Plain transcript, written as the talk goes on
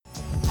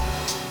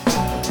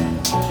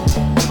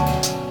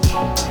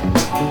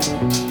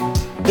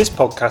This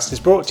podcast is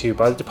brought to you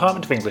by the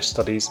Department of English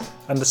Studies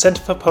and the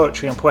Centre for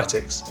Poetry and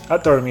Poetics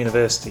at Durham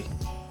University.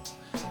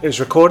 It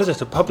was recorded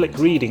at a public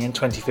reading in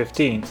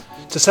 2015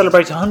 to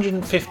celebrate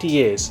 150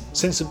 years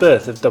since the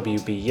birth of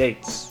W.B.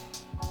 Yeats.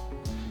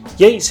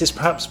 Yeats is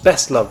perhaps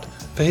best loved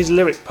for his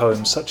lyric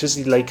poems such as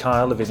The Lake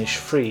Isle of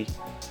Innisfree,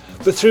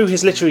 but through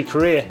his literary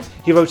career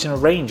he wrote in a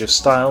range of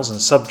styles and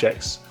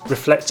subjects,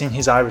 reflecting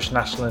his Irish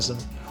nationalism,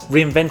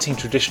 reinventing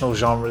traditional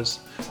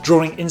genres,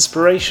 drawing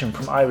inspiration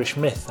from Irish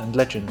myth and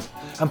legend,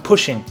 and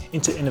pushing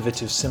into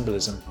innovative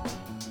symbolism.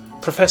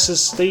 Professors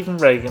Stephen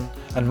Regan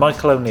and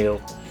Michael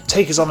O'Neill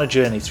take us on a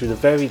journey through the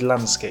varied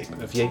landscape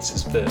of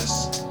Yeats's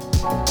verse.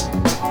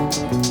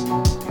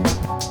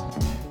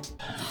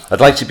 I'd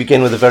like to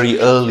begin with a very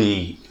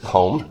early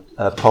poem,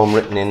 a poem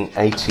written in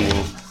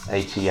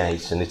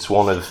 1888, and it's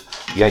one of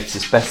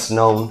Yeats's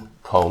best-known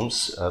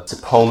poems. It's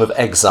a poem of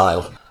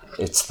exile.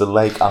 It's the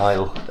Lake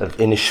Isle of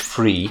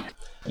Innisfree.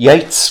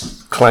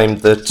 Yeats claimed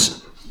that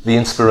the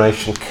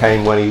inspiration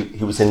came when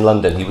he was in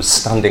London. He was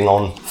standing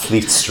on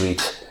Fleet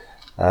Street,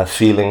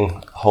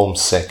 feeling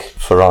homesick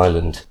for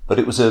Ireland. But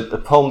it was a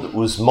poem that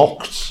was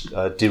mocked,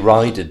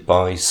 derided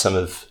by some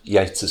of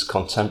Yeats's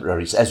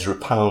contemporaries. Ezra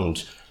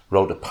Pound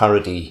wrote a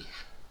parody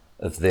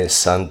of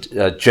this, and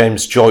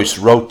James Joyce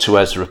wrote to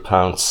Ezra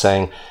Pound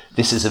saying,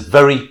 "This is a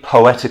very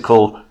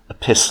poetical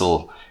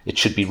epistle. It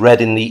should be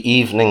read in the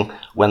evening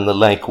when the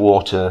lake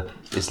water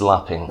is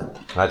lapping."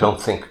 And I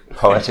don't think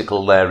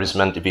poetical there is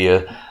meant to be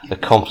a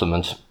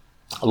compliment.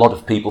 A lot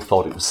of people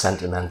thought it was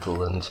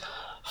sentimental and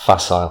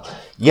facile.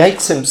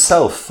 Yeats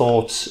himself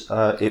thought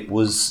it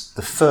was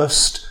the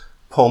first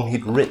poem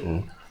he'd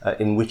written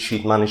in which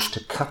he'd managed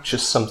to capture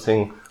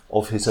something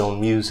of his own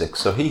music.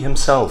 So he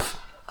himself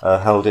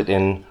held it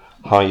in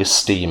high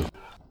esteem.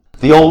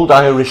 The old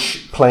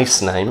Irish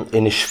place name,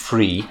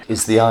 Innisfree,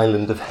 is the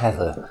island of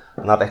heather,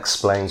 and that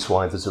explains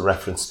why there's a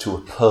reference to a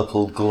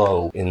purple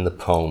glow in the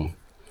poem.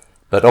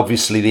 But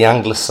obviously the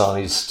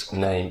anglicised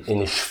name,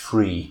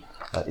 Innisfree,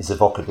 is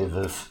evocative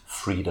of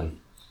freedom.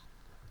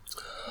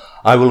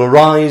 "I will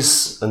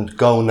arise and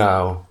go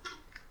now,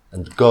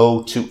 and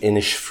go to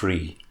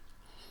Innisfree,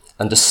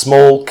 and a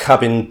small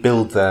cabin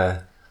build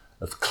there,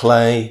 of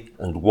clay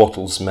and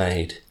wattles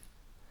made.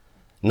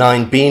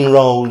 9 bean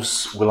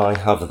rows will I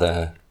have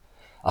there,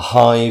 a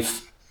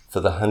hive for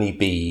the honey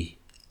bee,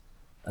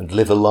 and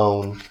live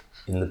alone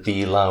in the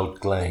bee-loud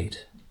glade.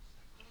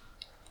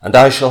 And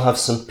I shall have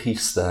some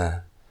peace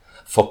there,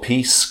 for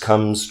peace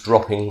comes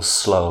dropping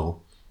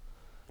slow,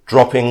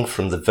 dropping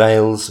from the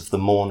vales of the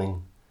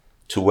morning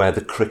to where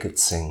the cricket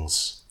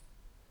sings.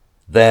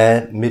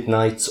 There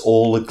midnight's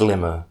all a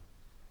glimmer,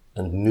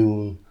 and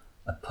noon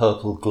a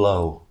purple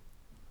glow,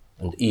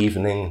 and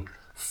evening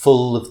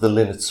full of the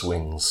linnet's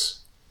wings.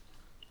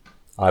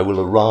 I will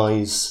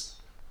arise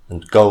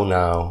and go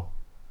now,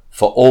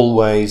 for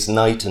always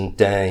night and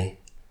day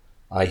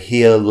I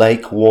hear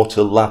lake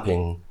water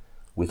lapping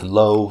with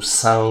low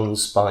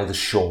sounds by the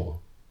shore,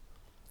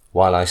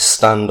 while I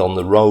stand on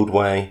the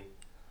roadway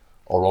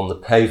or on the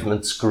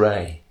pavement's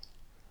grey,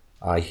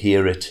 I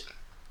hear it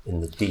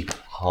in the deep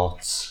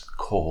heart's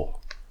core."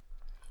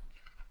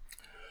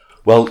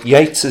 Well,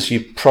 Yeats, as you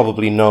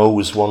probably know,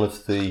 was one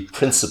of the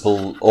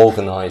principal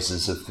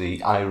organisers of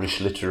the Irish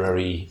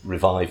literary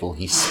revival.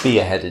 He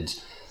spearheaded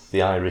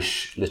the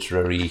Irish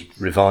literary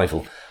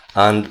revival.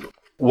 And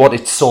what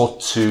it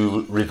sought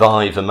to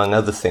revive, among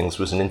other things,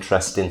 was an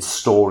interest in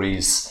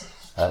stories,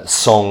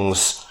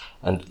 songs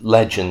and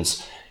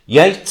legends.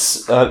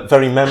 Yeats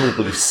very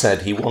memorably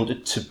said he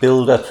wanted to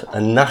build up a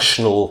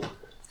national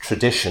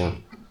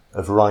tradition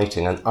of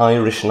writing, an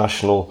Irish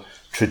national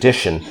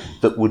tradition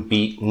that would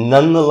be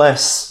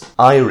nonetheless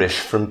Irish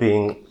from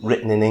being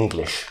written in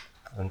English.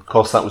 And of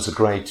course that was a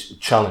great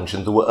challenge,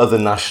 and there were other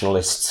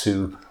nationalists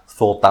who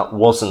thought that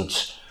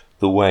wasn't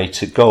the way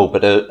to go,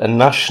 but a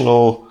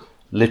national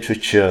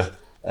literature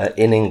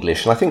in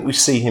English. And I think we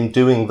see him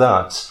doing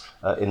that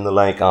in the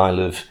Lake Isle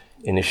of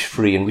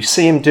Innisfree, and we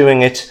see him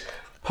doing it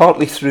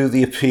partly through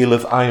the appeal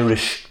of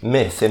Irish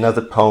myth in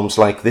other poems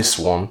like this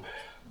one,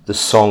 the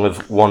Song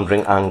of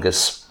Wandering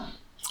Angus.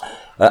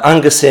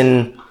 Angus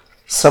in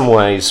some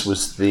ways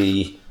was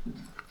the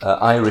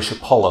Irish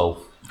Apollo,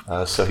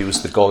 so he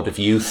was the god of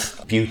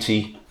youth,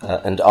 beauty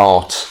and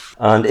art.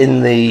 And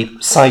in the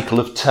cycle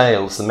of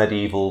tales, the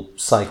medieval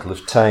cycle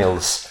of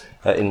tales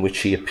in which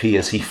he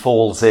appears, he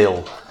falls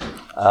ill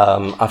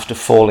after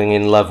falling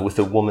in love with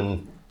a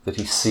woman that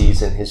he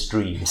sees in his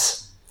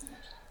dreams.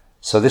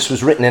 So this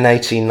was written in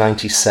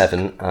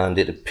 1897, and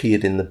it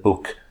appeared in the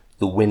book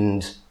The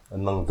Wind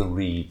Among the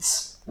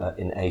Reeds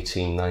in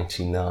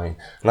 1899.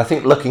 And I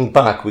think looking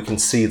back, we can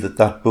see that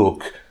that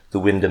book, The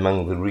Wind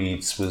Among the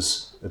Reeds,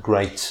 was a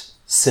great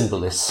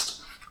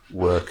symbolist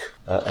work,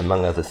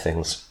 among other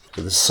things.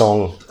 The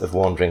Song of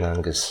Wandering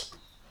Angus.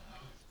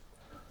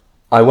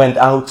 "I went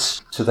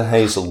out to the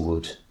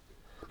hazelwood,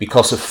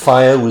 because a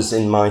fire was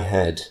in my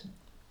head,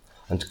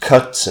 and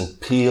cut and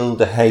peeled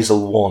a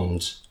hazel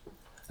wand,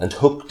 and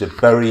hooked a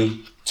berry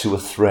to a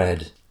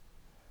thread.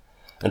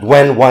 And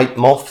when white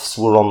moths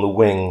were on the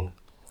wing,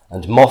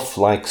 and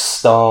moth-like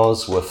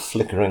stars were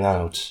flickering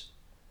out,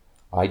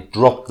 I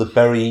dropped the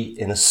berry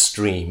in a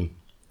stream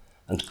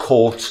and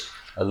caught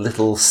a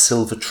little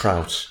silver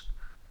trout.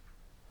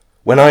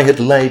 When I had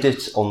laid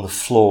it on the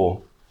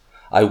floor,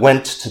 I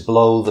went to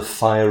blow the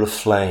fire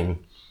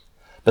aflame,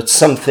 but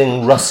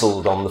something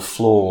rustled on the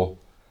floor,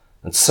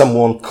 and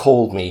someone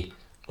called me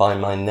by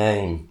my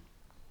name.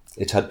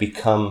 It had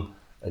become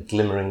a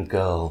glimmering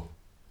girl,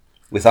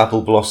 with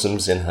apple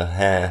blossoms in her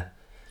hair,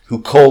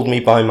 who called me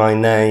by my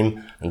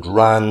name and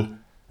ran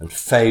and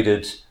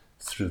faded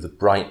through the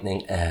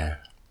brightening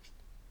air.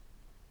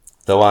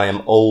 Though I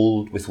am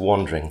old with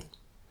wandering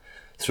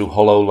through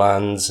hollow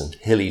lands and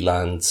hilly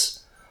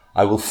lands,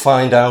 I will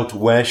find out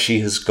where she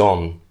has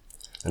gone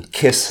and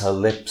kiss her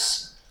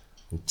lips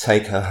and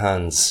take her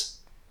hands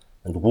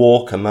and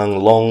walk among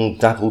long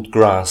dappled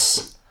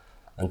grass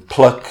and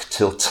pluck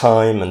till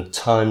time and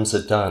times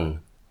are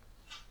done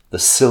the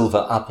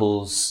silver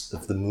apples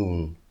of the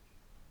moon,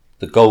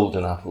 the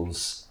golden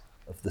apples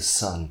of the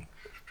sun.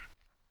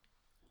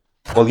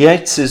 Well,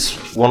 Yeats is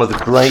one of the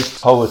great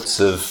poets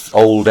of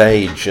old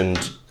age and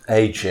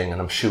aging, and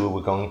I'm sure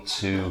we're going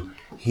to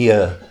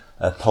hear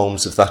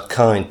poems of that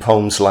kind,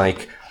 poems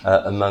like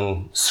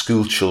Among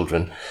School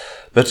Children.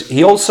 But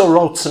he also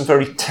wrote some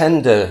very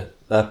tender,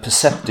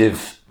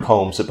 perceptive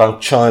poems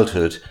about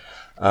childhood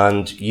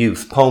and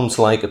youth, poems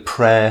like A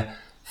Prayer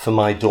for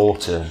My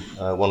Daughter,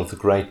 one of the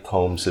great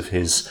poems of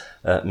his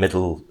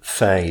middle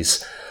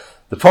phase.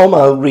 The poem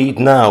I'll read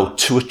now,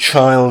 To a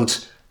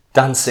Child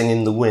Dancing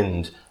in the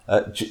Wind,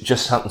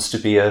 just happens to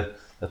be a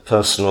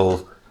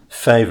personal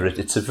favourite.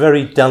 It's a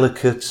very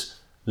delicate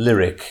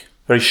lyric,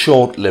 very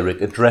short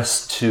lyric,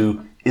 addressed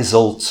to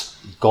Iseult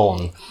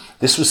Gonne.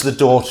 This was the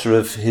daughter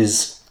of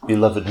his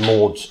beloved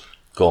Maud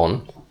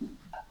Gonne.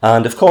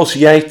 And of course,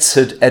 Yeats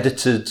had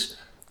edited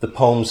the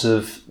poems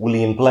of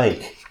William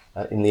Blake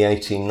in the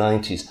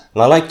 1890s.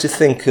 And I like to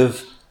think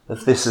of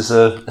this as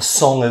a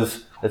song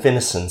of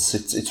innocence.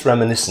 It's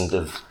reminiscent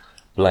of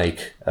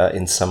Blake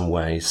in some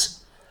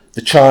ways.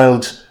 The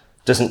child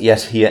doesn't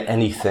yet hear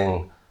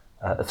anything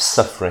of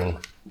suffering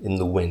in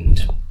the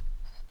wind.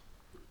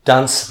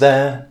 Dance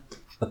there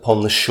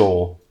upon the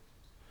shore.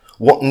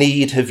 What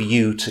need have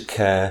you to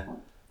care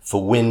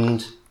for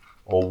wind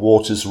or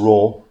water's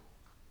roar?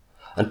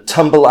 And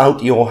tumble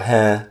out your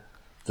hair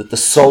that the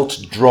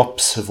salt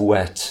drops have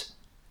wet.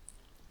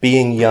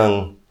 Being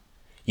young,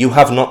 you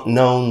have not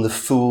known the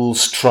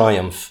fool's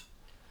triumph,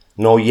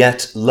 nor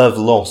yet love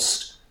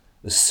lost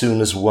as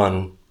soon as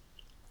won,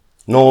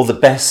 nor the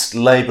best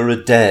labourer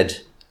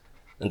dead,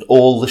 and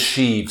all the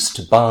sheaves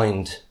to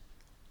bind.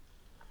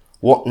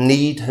 What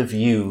need have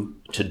you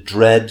to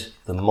dread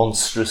the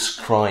monstrous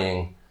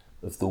crying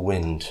of the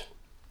wind?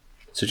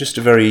 So just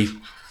a very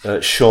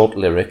short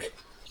lyric.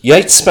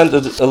 Yeats spent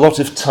a lot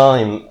of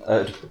time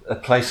at a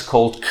place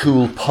called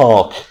Coole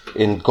Park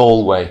in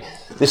Galway.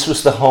 This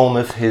was the home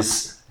of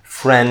his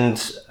friend,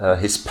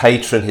 his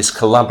patron, his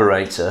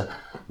collaborator,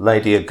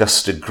 Lady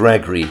Augusta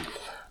Gregory.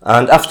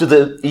 And after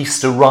the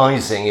Easter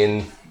Rising in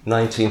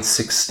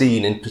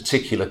 1916 in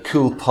particular,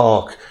 Coole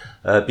Park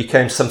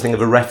became something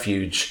of a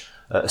refuge,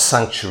 a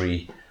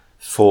sanctuary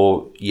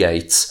for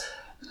Yeats.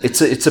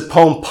 It's a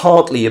poem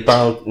partly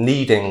about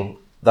needing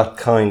that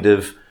kind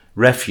of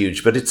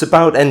refuge, but it's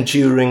about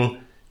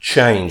enduring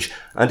change.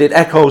 And it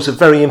echoes a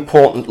very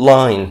important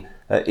line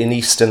in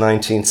Easter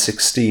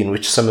 1916,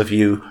 which some of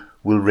you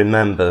will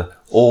remember.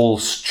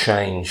 All's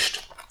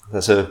changed.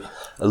 There's a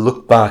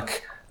look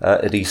back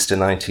at Easter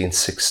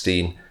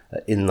 1916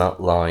 in that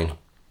line.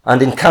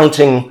 And in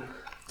counting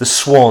the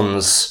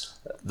swans,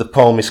 the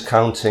poem is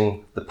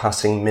counting the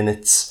passing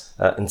minutes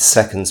and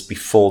seconds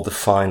before the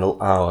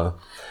final hour.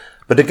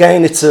 But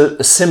again, it's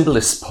a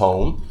symbolist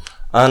poem,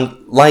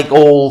 and like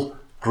all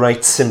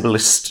great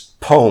symbolist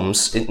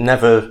poems, it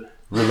never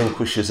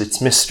relinquishes its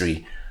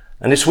mystery.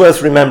 And it's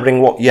worth remembering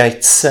what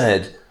Yeats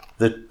said,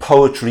 that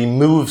poetry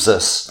moves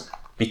us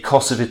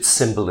because of its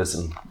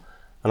symbolism.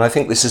 And I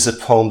think this is a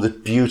poem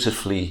that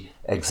beautifully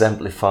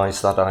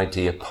exemplifies that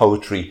idea.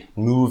 Poetry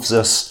moves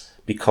us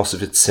because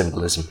of its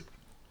symbolism.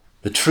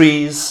 The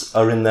trees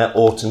are in their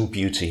autumn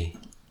beauty.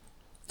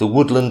 The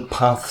woodland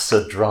paths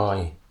are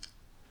dry.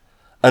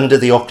 Under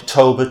the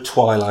October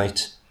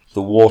twilight,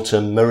 the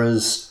water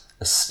mirrors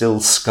a still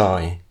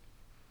sky.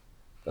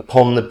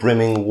 Upon the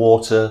brimming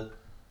water,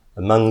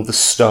 among the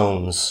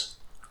stones,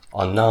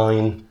 are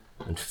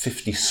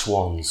 59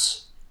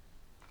 swans.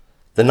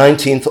 The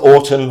 19th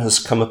autumn has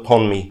come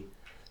upon me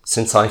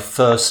since I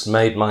first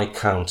made my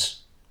count.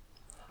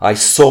 I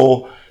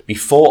saw,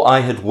 before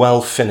I had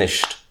well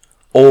finished,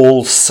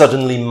 all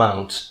suddenly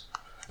mount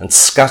and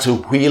scatter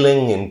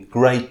wheeling in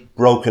great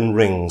broken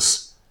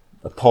rings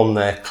upon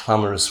their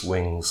clamorous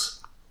wings.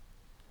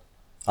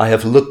 I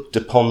have looked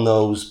upon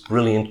those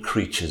brilliant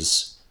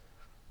creatures,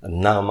 and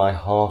now my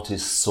heart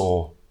is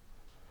sore.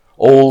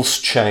 All's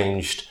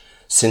changed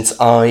since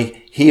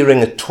I, hearing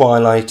at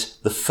twilight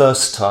the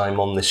first time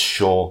on this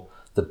shore,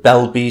 the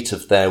bell beat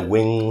of their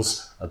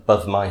wings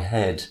above my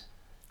head,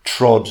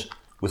 trod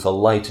with a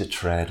lighter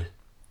tread.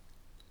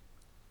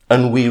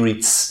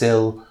 Unwearied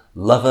still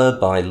lover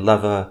by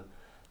lover,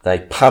 they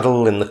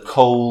paddle in the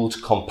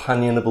cold,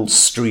 companionable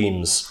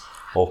streams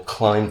or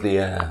climb the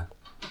air.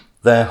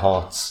 Their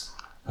hearts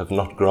have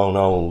not grown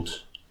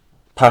old.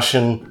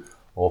 Passion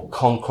or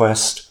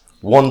conquest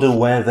wander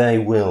where they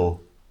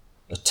will,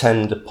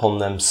 attend upon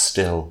them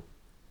still.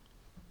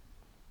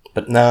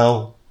 But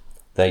now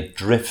they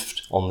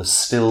drift on the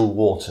still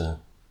water,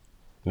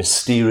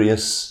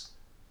 mysterious,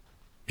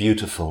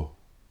 beautiful.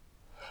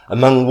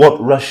 Among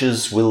what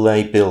rushes will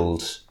they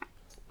build?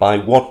 By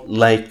what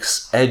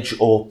lake's edge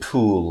or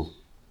pool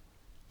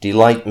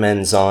delight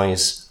men's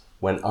eyes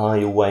when I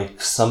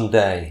awake some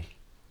day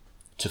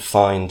to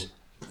find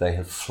they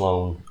have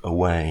flown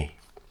away?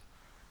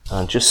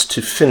 And just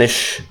to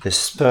finish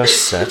this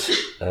first set,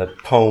 a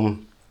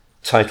poem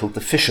titled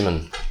The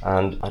Fisherman,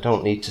 and I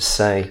don't need to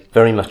say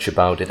very much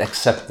about it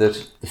except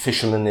that The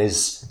Fisherman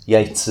is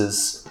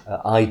Yeats's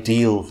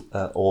ideal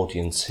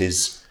audience,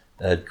 his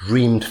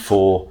dreamed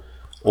for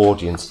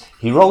audience.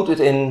 He wrote it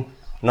in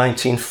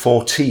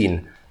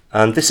 1914,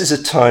 and this is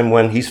a time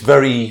when he's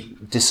very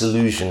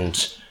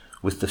disillusioned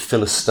with the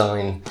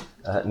Philistine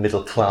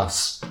middle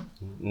class,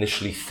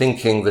 initially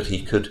thinking that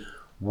he could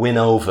win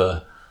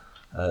over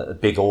a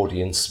big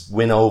audience,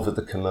 win over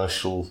the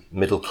commercial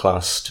middle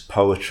class to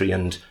poetry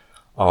and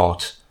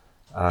art,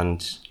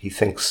 and he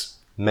thinks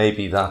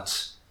maybe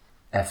that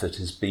effort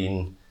has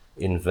been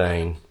in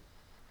vain.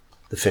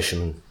 The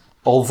Fisherman.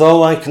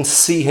 Although I can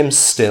see him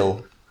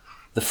still,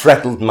 the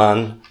freckled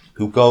man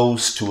who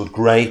goes to a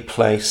grey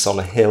place on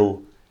a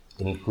hill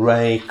in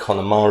grey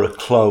Connemara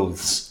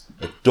clothes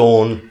at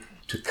dawn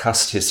to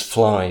cast his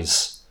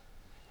flies.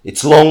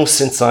 It's long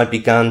since I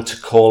began to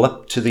call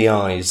up to the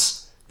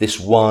eyes this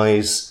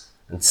wise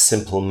and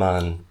simple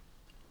man.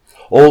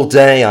 All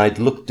day I'd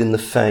looked in the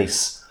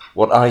face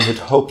what I had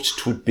hoped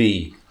 'twould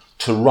be,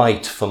 to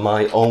write for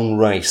my own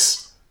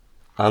race,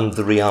 and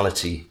the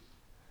reality.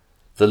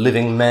 The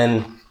living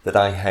men that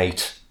I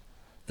hate,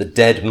 the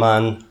dead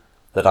man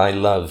that I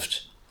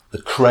loved,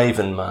 the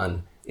craven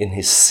man in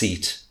his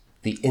seat,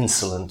 the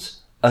insolent,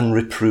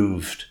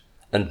 unreproved,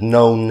 and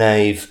no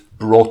knave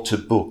brought to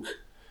book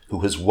who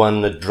has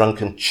won a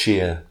drunken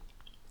cheer,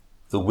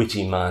 the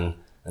witty man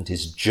and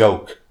his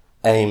joke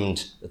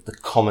aimed at the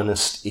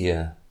commonest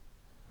ear,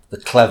 the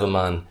clever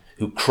man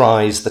who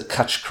cries the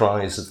catch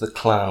cries of the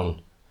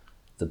clown,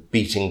 the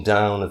beating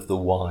down of the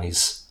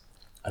wise,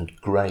 and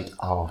great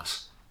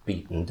art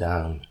beaten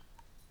down.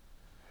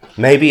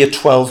 Maybe a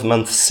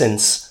 12-month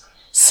since,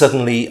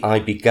 suddenly I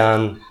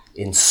began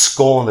in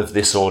scorn of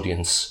this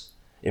audience,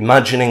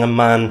 imagining a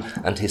man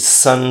and his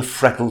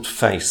sun-freckled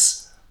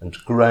face and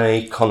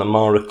grey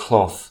Connemara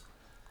cloth,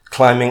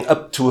 climbing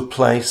up to a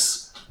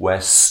place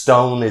where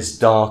stone is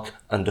dark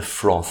and a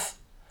froth,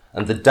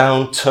 and the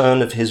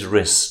downturn of his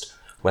wrist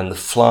when the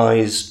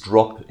flies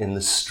drop in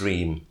the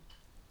stream.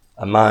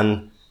 A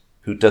man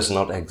who does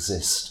not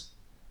exist,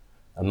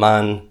 a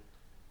man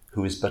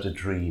who is but a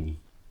dream,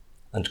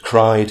 and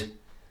cried,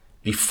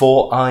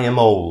 before I am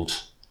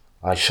old,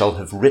 I shall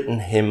have written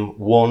him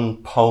one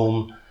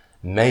poem,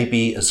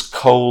 maybe as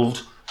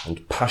cold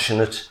and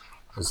passionate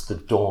as the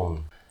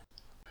dawn.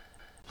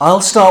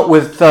 I'll start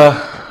with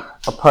a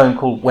poem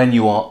called When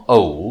You Are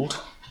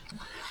Old.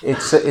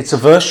 It's a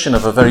version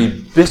of a very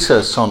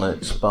bitter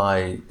sonnet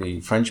by the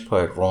French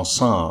poet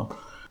Ronsard,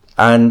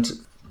 and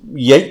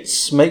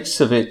Yeats makes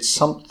of it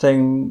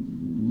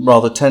something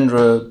rather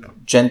tenderer,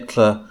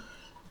 gentler.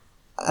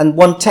 And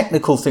one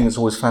technical thing that's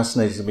always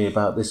fascinated me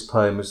about this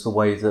poem is the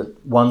way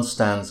that one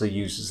stanza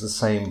uses the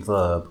same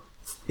verb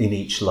in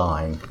each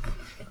line.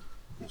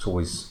 It's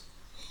always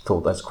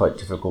thought that's quite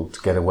difficult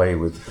to get away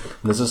with.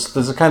 And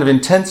there's a kind of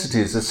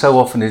intensity, as there so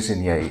often is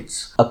in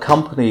Yeats,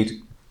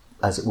 accompanied,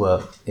 as it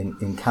were,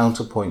 in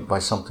counterpoint by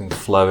something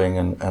flowing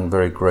and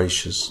very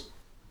gracious.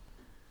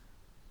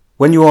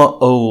 When you are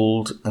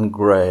old and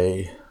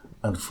grey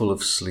and full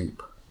of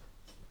sleep,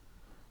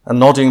 and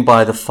nodding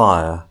by the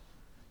fire,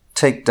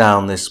 take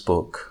down this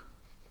book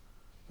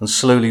and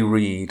slowly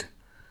read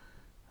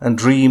and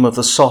dream of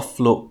the soft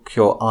look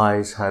your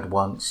eyes had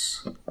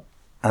once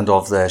and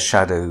of their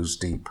shadows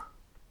deep.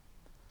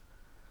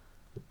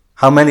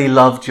 How many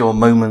loved your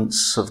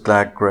moments of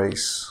glad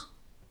grace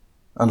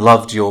and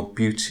loved your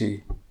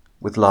beauty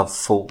with love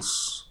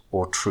false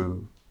or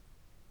true.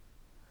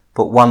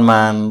 But one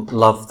man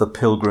loved the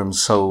pilgrim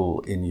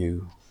soul in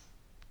you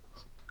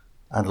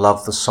and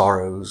loved the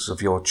sorrows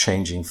of your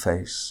changing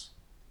face.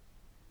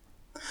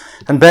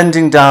 And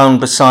bending down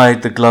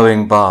beside the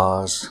glowing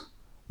bars,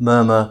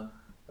 murmur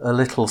a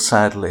little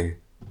sadly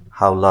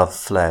how love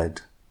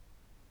fled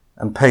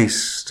and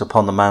paced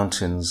upon the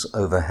mountains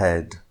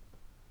overhead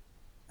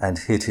and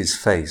hid his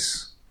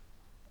face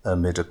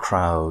amid a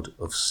crowd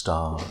of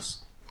stars.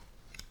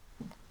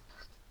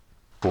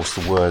 Of course,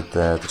 the word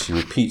there that he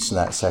repeats in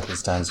that second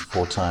stanza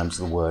 4 times,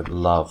 the word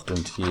loved,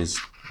 and he is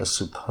a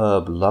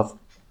superb love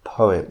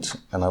poet,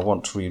 and I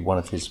want to read one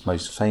of his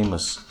most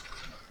famous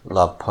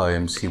love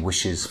poems, He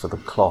Wishes for the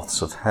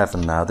Cloths of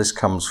Heaven. Now, this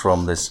comes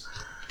from this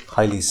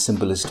highly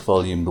symbolist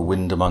volume, The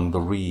Wind Among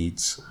the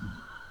Reeds.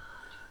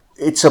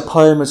 It's a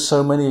poem, as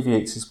so many of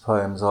Yeats's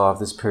poems are, of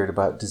this period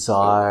about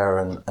desire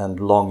and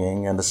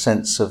longing and a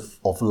sense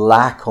of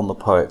lack on the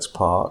poet's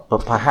part,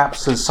 but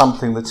perhaps there's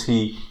something that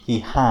he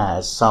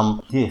has,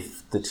 some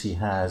gift that he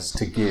has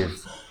to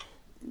give.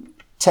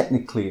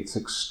 Technically, it's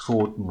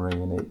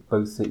extraordinary, and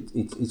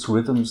it's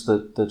rhythms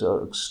that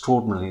are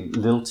extraordinarily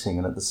lilting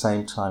and at the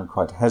same time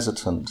quite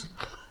hesitant.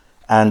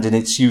 And in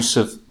its use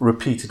of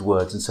repeated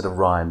words, instead of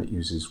rhyme, it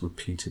uses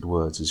repeated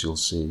words, as you'll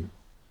see.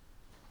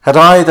 Had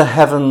I the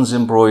heavens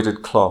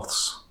embroidered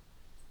cloths,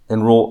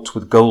 enwrought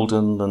with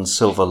golden and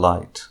silver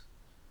light,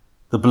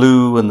 the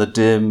blue and the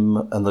dim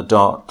and the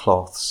dark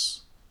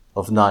cloths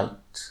of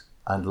night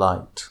and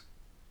light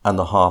and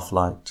the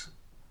half-light,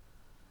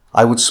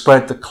 I would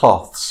spread the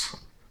cloths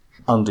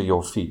under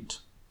your feet.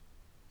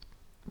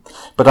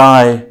 But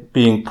I,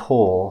 being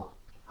poor,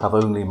 have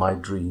only my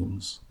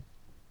dreams.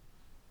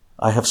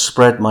 I have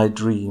spread my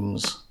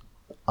dreams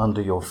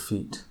under your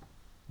feet.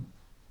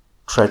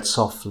 Tread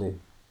softly,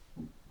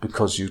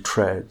 because you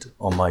tread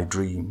on my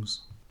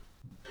dreams.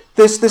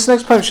 This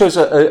next poem shows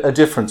a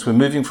difference. We're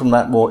moving from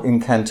that more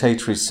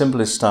incantatory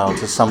symbolist style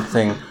to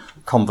something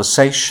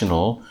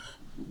conversational.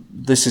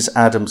 This is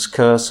Adam's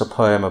Curse, a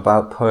poem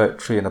about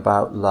poetry and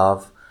about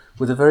love,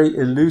 with a very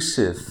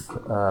elusive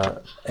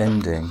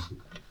ending.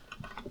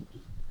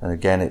 And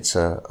again, it's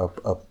a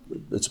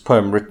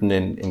poem written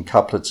in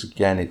couplets.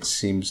 Again, it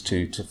seems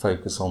to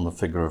focus on the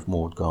figure of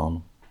Maud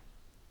Gonne.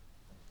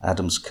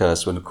 Adam's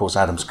Curse, when of course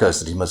Adam's Curse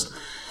that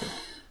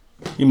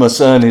he must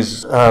earn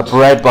his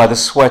bread by the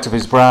sweat of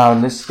his brow.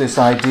 And this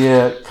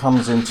idea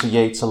comes into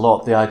Yeats a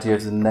lot, the idea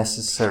of the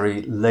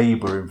necessary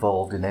labour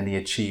involved in any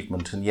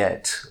achievement. And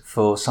yet,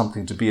 for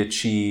something to be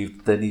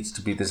achieved, there needs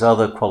to be this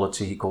other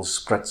quality he calls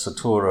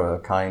sprezzatura, a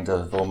kind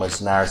of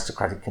almost an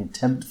aristocratic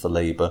contempt for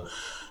labour,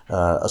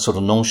 a sort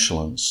of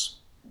nonchalance.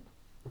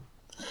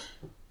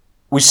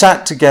 We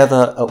sat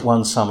together at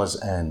one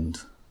summer's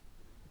end,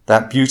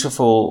 that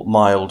beautiful,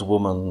 mild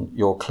woman,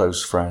 your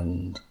close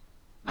friend,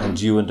 and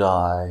you and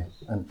I,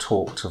 and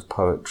talked of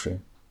poetry.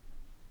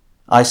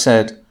 I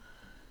said,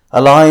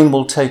 a line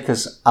will take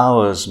us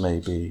hours,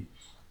 maybe,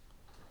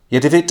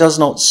 yet if it does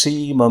not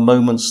seem a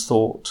moment's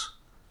thought,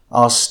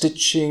 our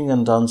stitching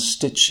and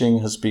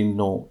unstitching has been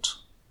naught.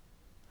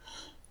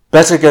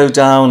 Better go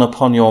down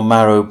upon your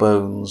marrow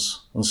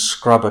bones and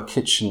scrub a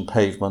kitchen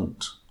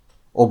pavement,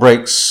 or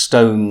break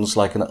stones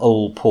like an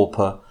old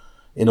pauper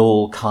in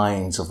all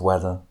kinds of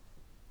weather.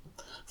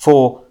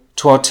 For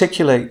to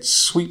articulate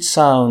sweet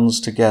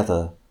sounds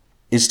together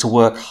is to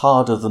work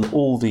harder than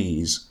all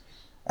these,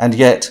 and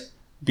yet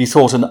be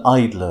thought an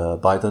idler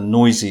by the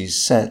noisy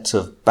set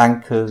of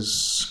bankers,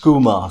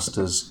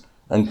 schoolmasters,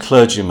 and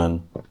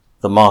clergymen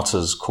the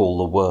martyrs call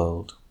the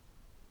world.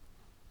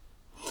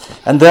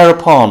 And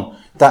thereupon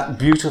that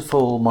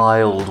beautiful,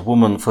 mild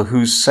woman, for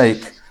whose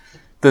sake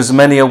there's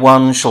many a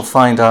one shall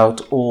find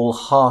out all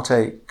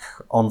heartache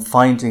on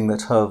finding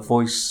that her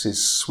voice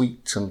is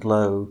sweet and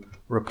low,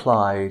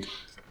 replied,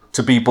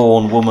 to be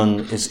born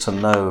woman is to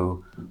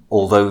know,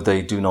 although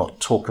they do not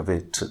talk of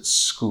it at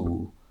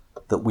school,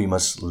 that we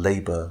must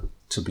labour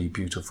to be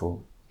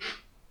beautiful.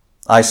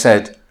 I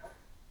said,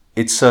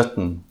 it's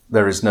certain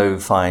there is no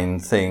fine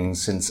thing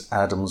since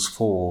Adam's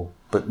fall,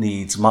 but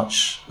needs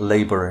much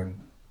labouring.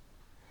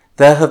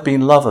 There have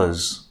been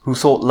lovers who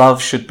thought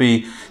love should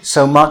be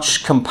so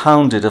much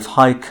compounded of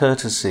high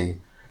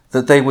courtesy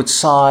that they would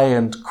sigh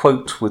and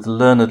quote with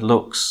learned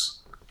looks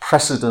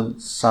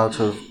precedents out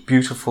of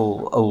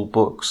beautiful old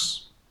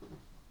books.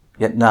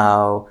 Yet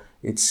now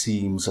it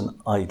seems an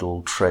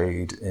idle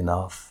trade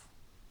enough.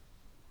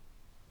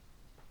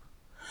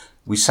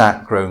 We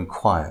sat grown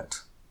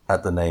quiet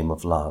at the name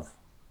of love.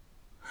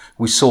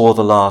 We saw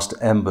the last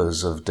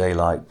embers of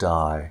daylight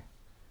die,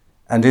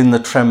 and in the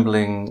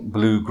trembling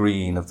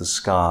blue-green of the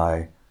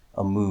sky,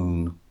 a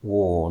moon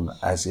worn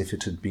as if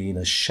it had been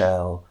a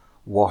shell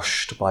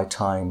washed by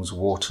time's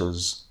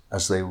waters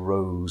as they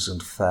rose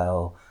and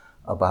fell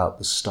about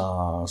the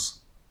stars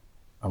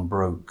and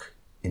broke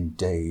in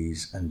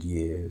days and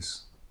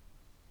years.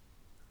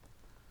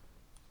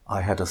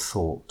 I had a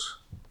thought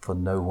for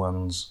no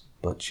one's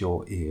but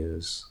your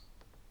ears,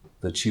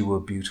 that you were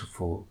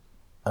beautiful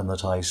and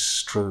that I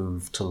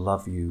strove to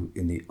love you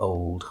in the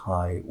old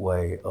high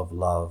way of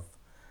love,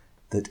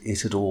 that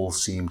it had all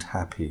seemed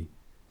happy,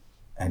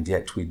 and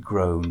yet we'd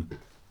grown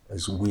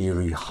as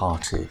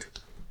weary-hearted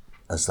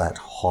as that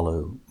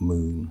hollow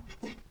moon.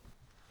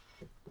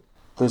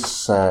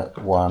 This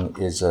one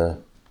is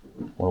will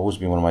always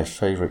be one of my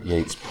favourite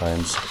Yeats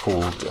poems,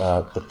 called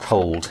The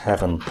Cold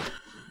Heaven.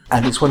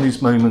 And it's one of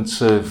these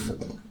moments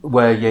of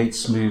where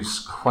Yeats moves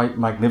quite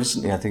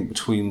magnificently, I think,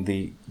 between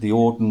the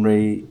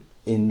ordinary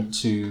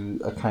into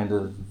a kind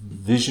of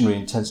visionary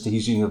intensity.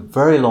 He's using a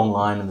very long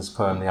line in this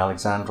poem, the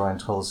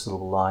Alexandrine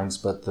 12-syllable lines,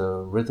 but the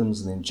rhythms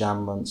and the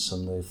enjambments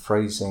and the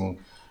phrasing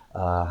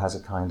has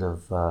a kind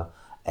of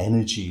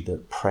energy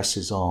that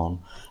presses on,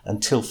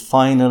 until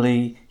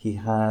finally he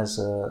has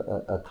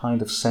a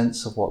kind of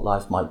sense of what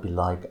life might be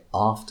like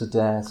after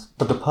death.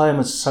 But the poem,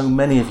 as so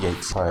many of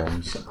Yeats'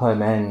 poems, the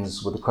poem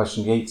ends with the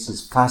question. Yeats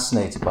is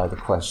fascinated by the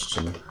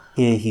question.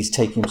 Here he's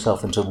taking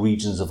himself into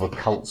regions of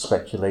occult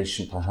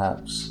speculation,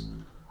 perhaps,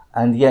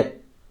 and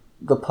yet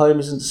the poem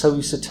isn't so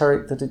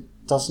esoteric that it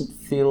doesn't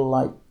feel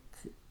like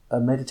a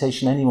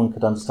meditation anyone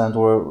could understand,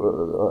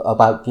 or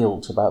about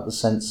guilt, about the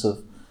sense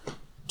of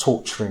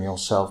torturing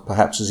yourself,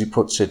 perhaps as he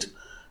puts it,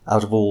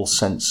 out of all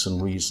sense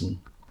and reason.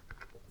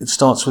 It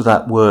starts with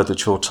that word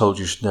that you're told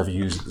you should never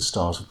use at the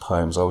start of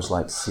poems. I always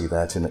like to see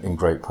that in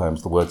great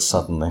poems, the word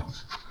suddenly.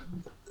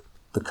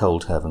 The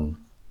cold heaven.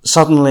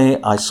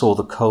 Suddenly I saw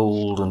the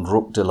cold and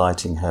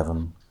rook-delighting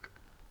heaven,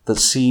 that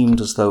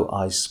seemed as though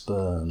ice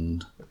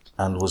burned,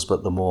 and was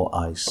but the more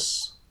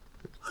ice.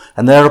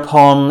 And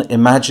thereupon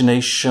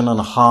imagination and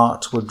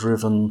heart were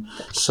driven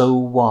so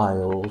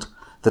wild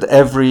that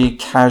every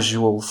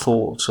casual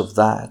thought of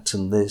that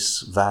and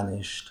this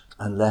vanished,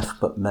 and left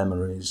but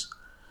memories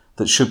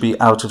that should be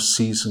out of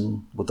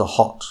season with the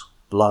hot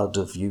blood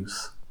of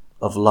youth,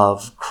 of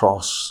love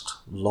crossed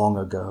long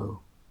ago.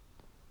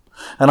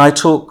 And I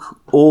took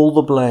all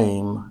the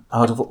blame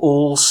out of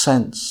all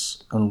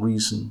sense and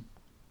reason,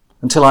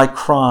 until I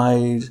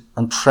cried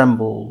and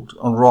trembled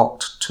and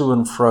rocked to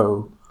and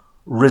fro,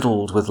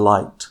 riddled with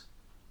light.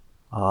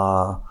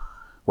 Ah,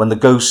 when the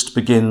ghost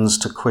begins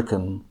to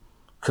quicken,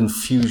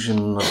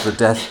 confusion of the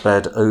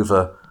deathbed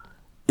over,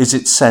 is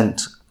it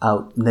sent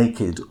out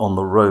naked on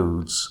the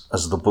roads,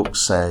 as the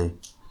books say,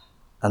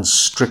 and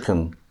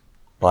stricken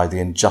by the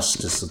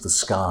injustice of the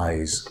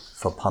skies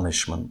for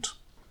punishment?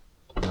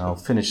 And I'll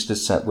finish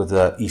this set with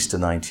Easter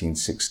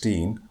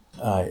 1916.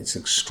 It's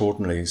an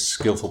extraordinarily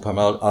skillful poem.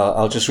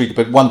 I'll just read it,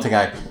 but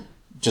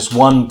just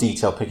one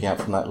detail picking up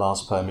from that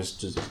last poem is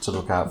to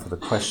look out for the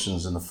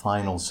questions in the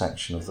final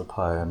section of the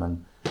poem,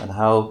 and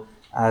how,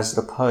 as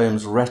the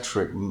poem's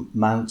rhetoric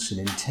mounts in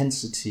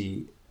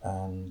intensity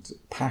and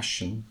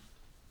passion,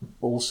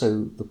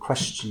 also the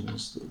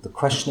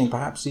questioning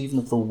perhaps even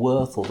of the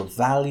worth or the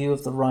value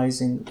of the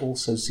rising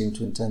also seem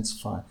to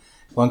intensify.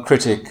 One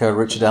critic,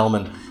 Richard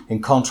Ellman,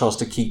 in contrast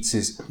to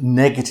Keats's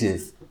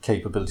negative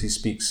capability,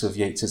 speaks of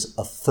Yeats's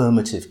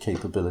affirmative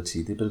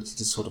capability, the ability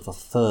to sort of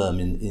affirm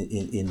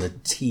in the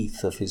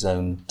teeth of his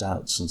own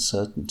doubts and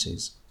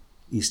certainties.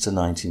 Easter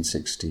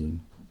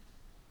 1916.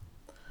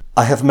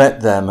 I have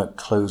met them at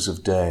close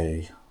of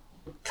day,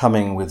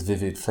 coming with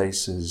vivid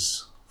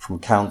faces from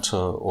counter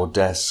or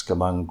desk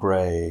among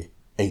grey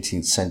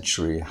 18th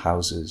century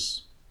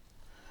houses.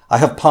 I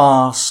have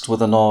passed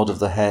with a nod of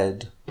the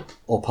head,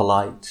 or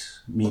polite,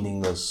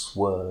 meaningless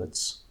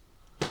words,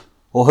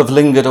 or have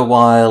lingered a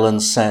while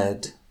and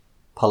said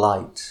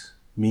polite,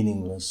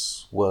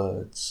 meaningless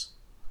words,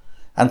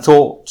 and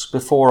thought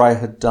before I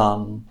had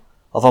done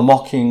of a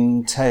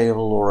mocking tale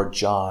or a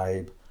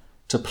jibe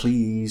to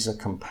please a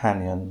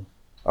companion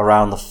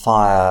around the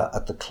fire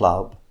at the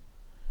club,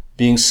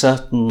 being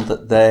certain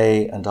that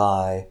they and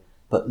I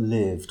but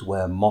lived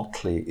where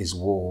motley is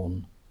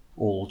worn,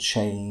 all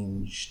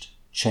changed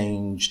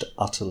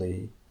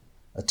utterly,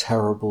 a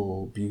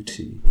terrible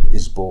beauty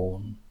is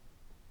born.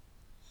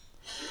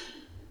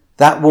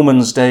 That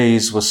woman's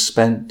days were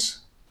spent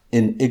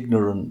in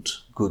ignorant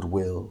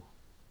goodwill,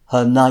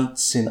 her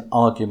nights in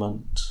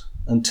argument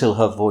until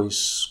her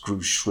voice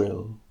grew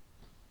shrill.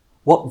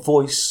 What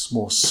voice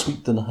more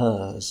sweet than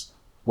hers,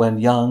 when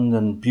young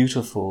and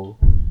beautiful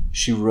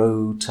she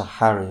rode to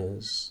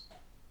harriers?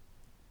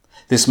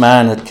 This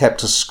man had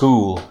kept a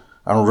school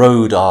and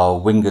rode our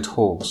winged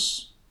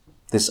horse.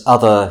 This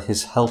other,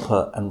 his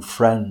helper and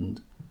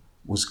friend,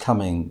 was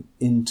coming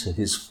into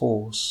his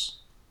force.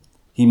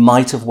 He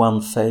might have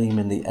won fame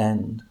in the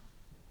end.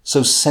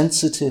 So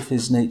sensitive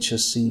his nature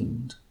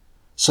seemed,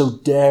 so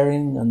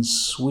daring and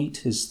sweet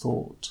his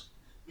thought.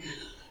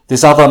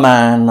 This other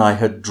man I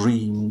had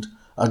dreamed,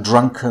 a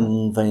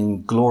drunken,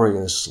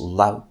 vainglorious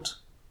lout.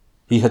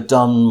 He had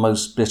done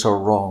most bitter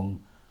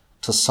wrong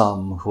to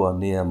some who are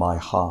near my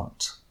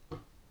heart.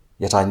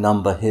 Yet I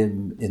number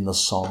him in the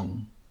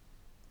song.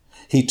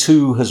 He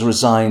too has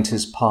resigned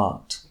his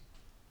part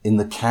in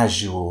the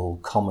casual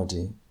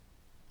comedy.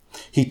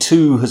 He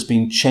too has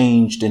been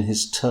changed in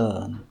his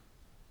turn,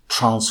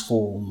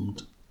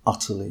 transformed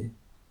utterly.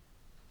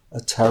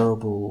 A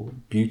terrible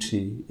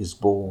beauty is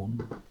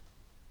born.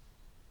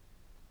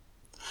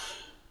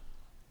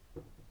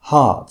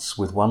 Hearts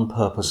with one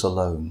purpose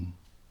alone,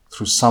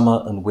 through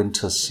summer and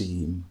winter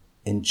seem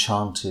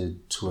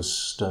enchanted to a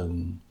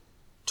stone,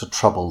 to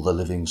trouble the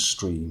living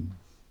stream.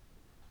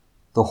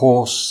 The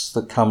horse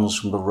that comes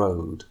from the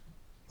road,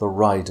 the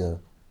rider,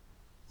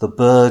 the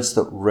birds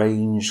that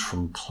range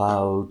from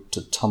cloud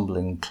to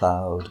tumbling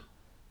cloud,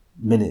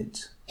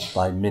 minute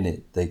by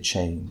minute they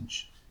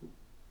change.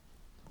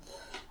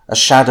 A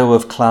shadow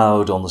of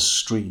cloud on the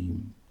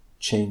stream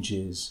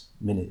changes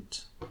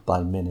minute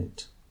by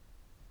minute.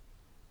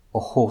 A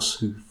horse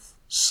hoof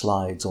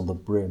slides on the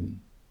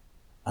brim,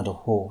 and a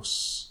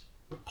horse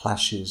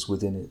plashes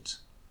within it.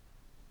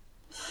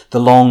 The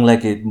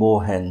long-legged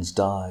moorhens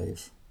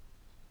dive,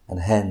 and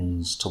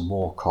hens to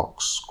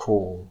moorcocks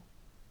call.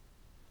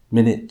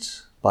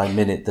 Minute by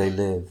minute they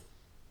live,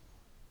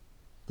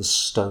 the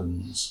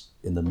stones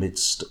in the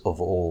midst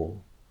of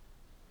all.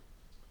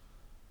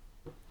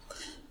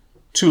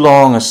 Too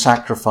long a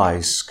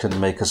sacrifice can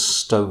make a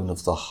stone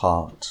of the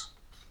heart.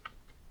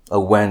 Oh,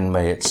 when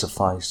may it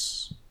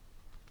suffice?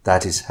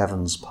 That is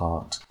heaven's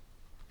part,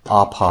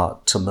 our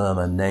part to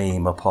murmur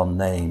name upon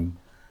name,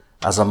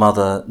 as a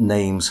mother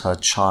names her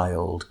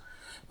child,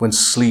 when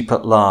sleep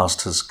at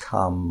last has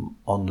come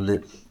on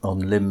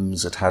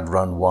limbs that had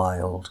run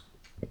wild.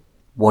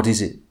 What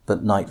is it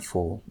but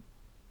nightfall?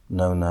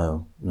 No,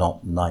 no,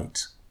 not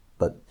night,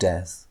 but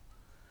death.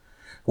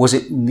 Was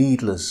it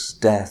needless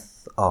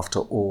death after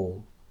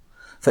all?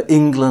 For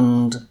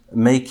England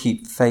may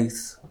keep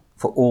faith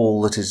for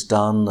all that is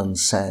done and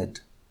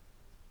said.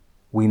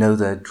 We know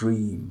their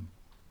dream,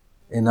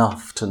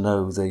 enough to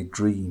know they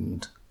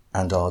dreamed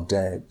and are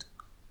dead.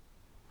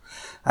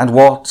 And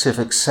what if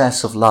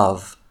excess of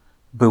love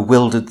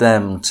bewildered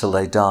them till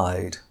they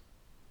died?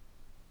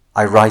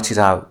 I write it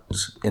out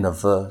in a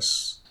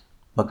verse,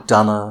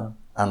 Macdonough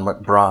and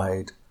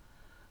Macbride,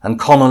 and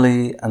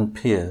Connolly and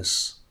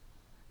Pierce,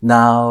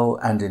 now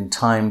and in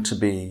time to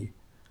be,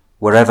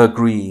 wherever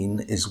green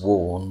is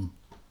worn,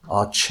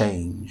 are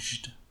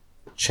changed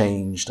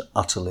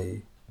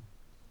utterly.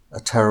 A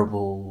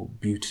terrible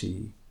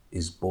beauty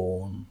is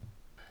born.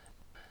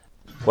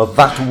 Well,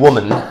 that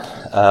woman,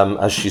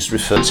 as she's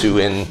referred to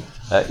in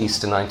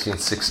Easter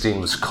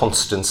 1916, was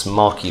Constance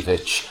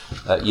Markievicz.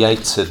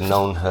 Yeats had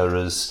known her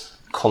as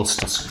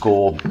Constance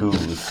Gore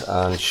Booth,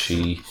 and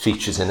she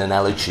features in an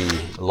elegy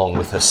along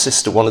with her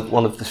sister,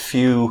 one of the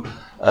few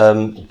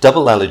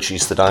double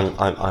elegies that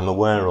I'm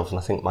aware of, and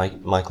I think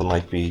Michael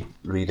might be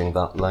reading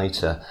that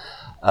later.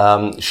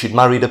 She'd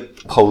married a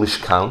Polish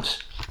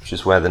count, which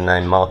is where the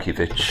name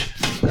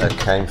Markievicz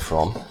came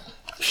from.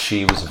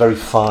 She was a very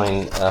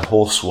fine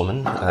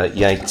horsewoman,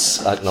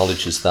 Yeats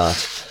acknowledges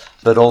that,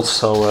 but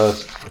also a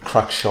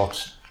crack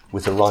shot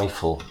with a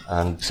rifle,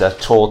 and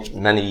taught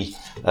many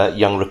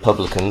young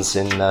Republicans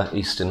in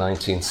Easter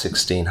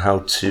 1916 how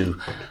to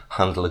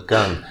handle a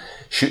gun.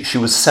 She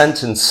was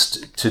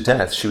sentenced to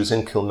death. She was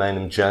in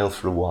Kilmainham jail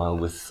for a while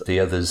with the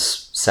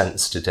others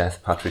sentenced to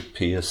death, Patrick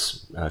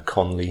Pearse,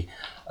 Connolly,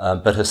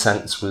 but her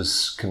sentence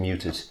was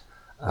commuted,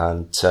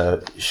 and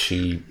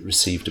she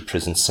received a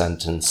prison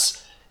sentence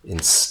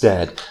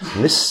instead.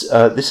 And this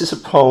is a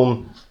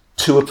poem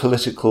to a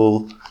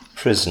political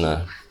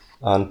prisoner,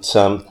 and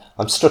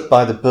I'm struck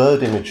by the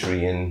bird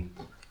imagery in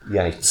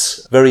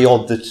Yeats. Very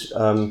odd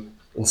that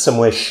in some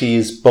ways she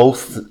is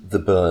both the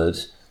bird,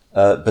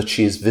 but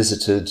she is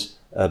visited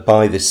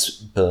by this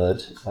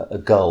bird, a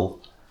gull,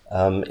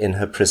 in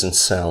her prison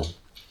cell.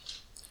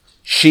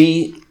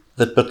 She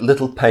that but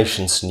little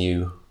patience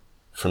knew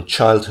from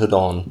childhood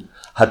on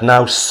had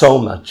now so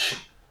much,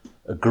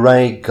 a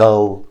grey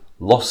gull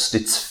lost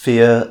its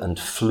fear and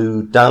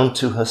flew down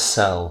to her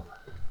cell,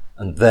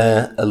 and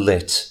there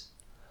alit,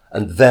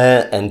 and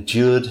there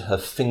endured her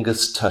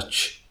fingers'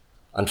 touch,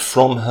 and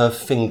from her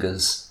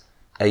fingers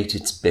ate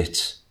its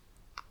bit.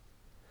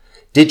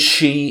 Did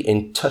she,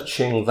 in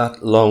touching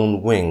that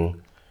lone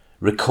wing,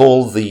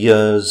 recall the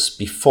years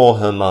before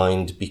her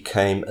mind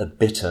became a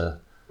bitter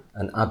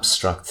and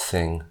abstract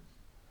thing,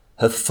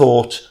 her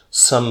thought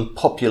some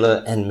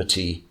popular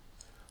enmity,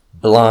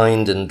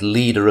 blind and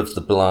leader of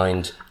the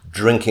blind,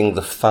 drinking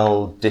the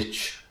foul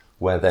ditch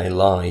where they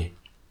lie.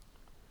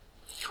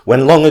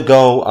 When long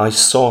ago I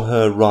saw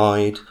her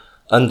ride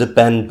under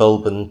Ben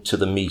Bulben to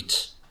the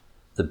meet,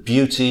 the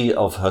beauty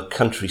of her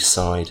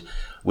countryside,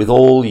 with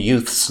all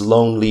youth's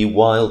lonely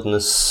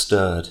wildness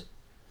stirred,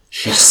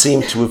 she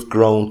seemed to have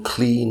grown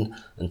clean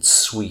and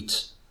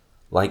sweet,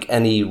 like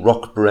any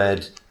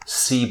rock-bred,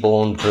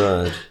 sea-born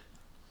bird.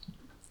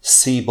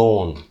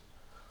 Sea-born,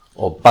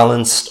 or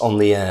balanced on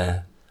the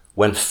air,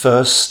 when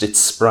first it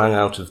sprang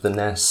out of the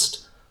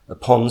nest,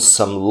 upon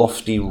some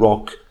lofty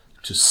rock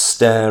to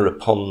stare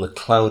upon the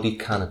cloudy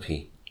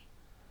canopy,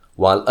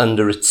 while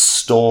under its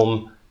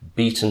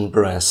storm-beaten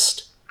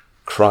breast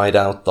cried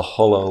out the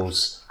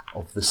hollows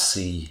of the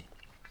sea.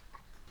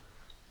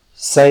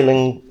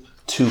 Sailing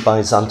to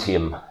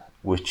Byzantium,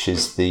 which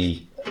is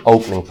the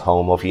opening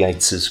poem of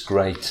Yeats's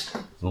great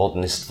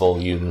modernist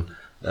volume,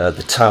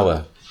 The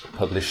Tower,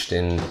 published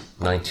in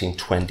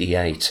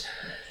 1928.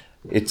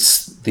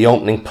 It's the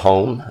opening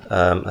poem,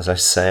 as I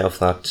say, of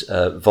that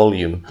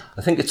volume.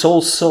 I think it's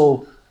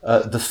also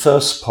the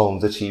first poem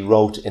that he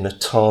wrote in a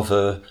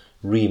tave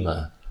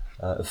rima,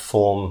 a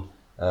form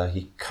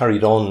he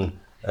carried on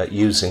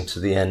using to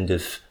the end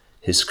of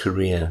his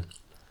career.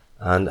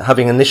 And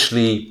having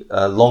initially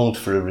longed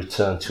for a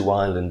return to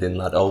Ireland in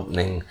that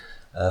opening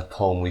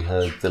poem, we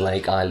heard the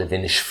Lake Isle of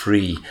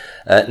Innisfree.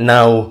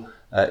 Now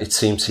it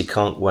seems he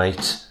can't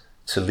wait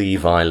to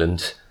leave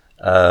Ireland,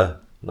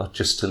 not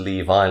just to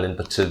leave Ireland,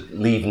 but to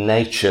leave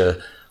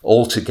nature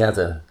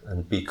altogether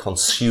and be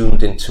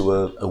consumed into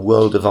a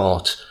world of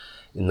art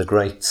in the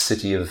great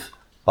city of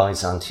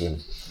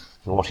Byzantium.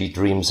 And what he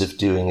dreams of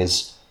doing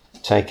is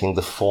taking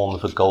the form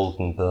of a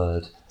golden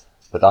bird.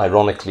 But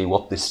ironically,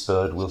 what this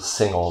bird will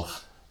sing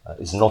of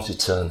is not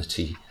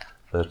eternity,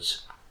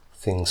 but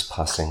things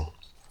passing,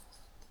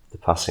 the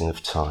passing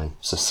of time.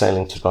 So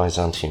sailing to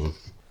Byzantium.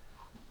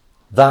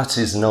 That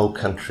is no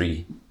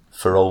country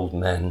for old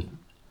men,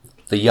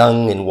 the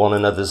young in one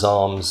another's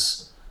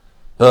arms,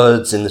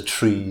 birds in the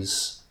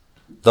trees,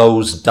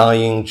 those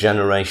dying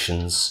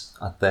generations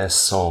at their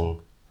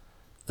song.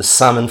 The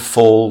salmon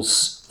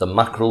falls, the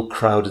mackerel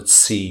crowded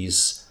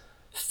seas,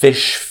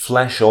 fish,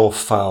 flesh or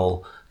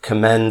fowl,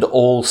 commend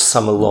all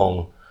summer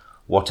long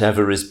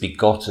whatever is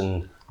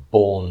begotten,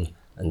 born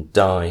and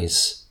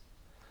dies.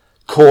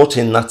 Caught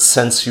in that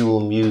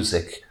sensual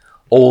music,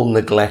 all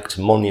neglect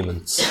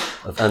monuments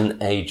of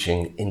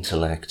unaging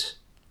intellect.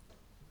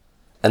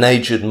 An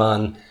aged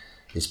man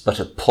is but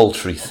a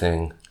paltry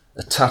thing,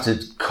 a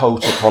tattered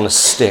coat upon a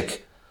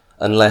stick,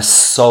 unless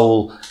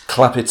soul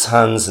clap its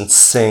hands and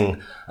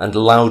sing, and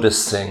louder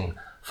sing,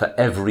 for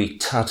every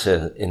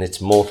tatter in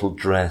its mortal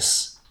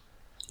dress.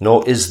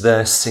 Nor is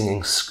there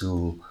singing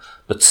school,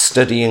 but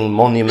studying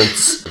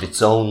monuments of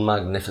its own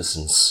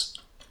magnificence.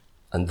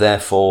 And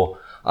therefore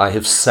I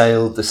have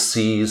sailed the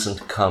seas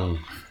and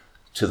come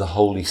to the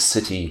holy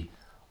city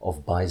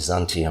of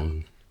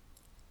Byzantium.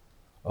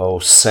 O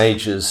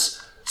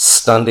sages,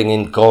 standing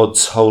in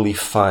God's holy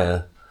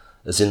fire,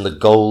 as in the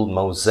gold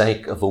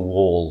mosaic of a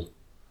wall,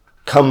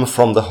 come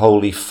from the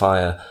holy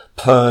fire,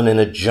 burn in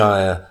a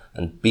gyre,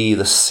 and be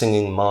the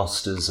singing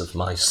masters of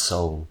my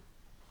soul.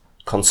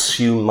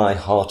 Consume my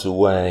heart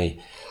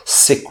away,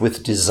 sick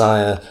with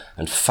desire,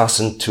 and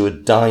fastened to a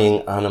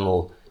dying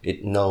animal,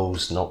 it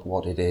knows not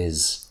what it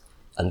is,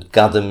 and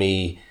gather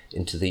me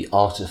into the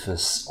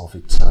artifice of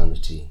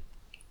eternity.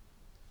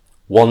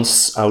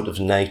 Once out of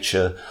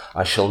nature,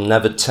 I shall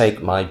never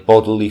take my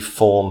bodily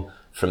form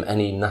from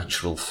any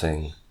natural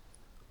thing,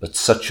 but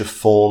such a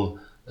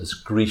form as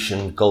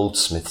Grecian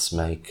goldsmiths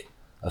make,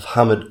 of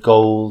hammered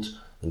gold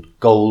and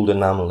gold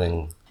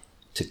enamelling,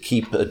 to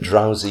keep a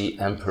drowsy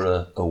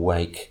emperor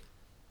awake,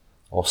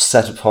 or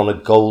set upon a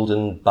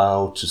golden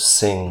bough to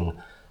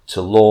sing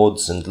to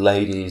lords and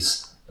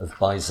ladies of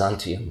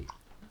Byzantium,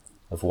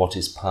 of what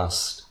is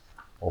past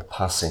or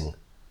passing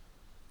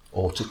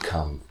or to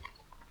come.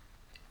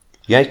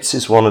 Yeats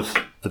is one of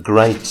the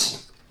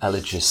great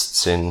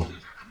elegists in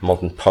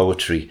modern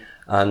poetry,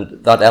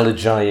 and that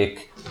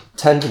elegiac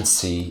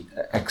tendency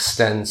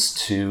extends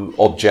to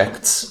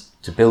objects,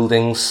 to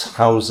buildings,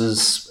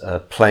 houses,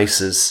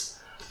 places,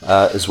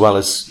 as well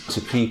as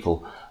to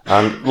people.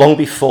 And long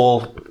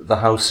before the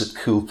house at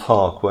Coole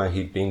Park, where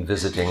he'd been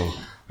visiting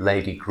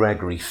Lady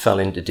Gregory, fell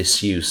into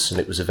disuse and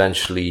it was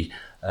eventually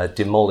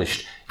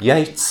demolished,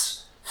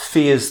 Yeats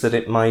fears that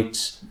it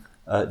might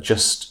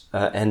just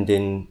end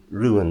in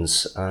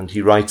ruins, and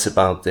he writes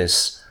about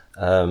this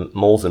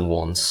more than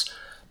once.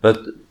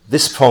 But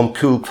this poem,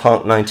 Coole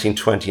Park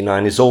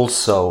 1929, is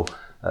also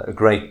a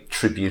great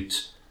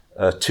tribute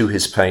to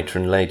his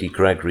patron, Lady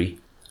Gregory,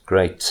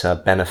 great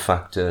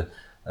benefactor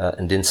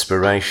and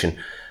inspiration.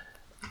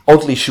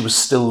 Oddly, she was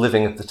still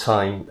living at the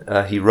time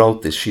he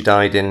wrote this. She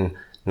died in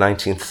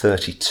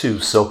 1932.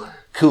 So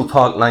Coole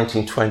Park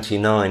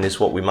 1929 is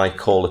what we might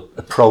call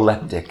a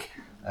proleptic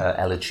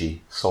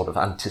elegy, sort of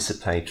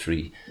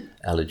anticipatory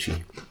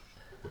elegy.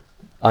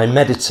 I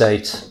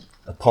meditate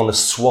upon a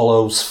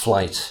swallow's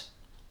flight,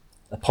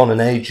 upon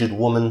an aged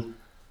woman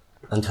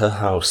and her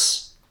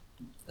house,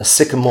 a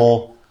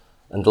sycamore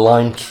and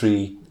lime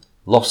tree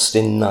lost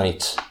in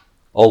night,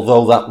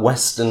 although that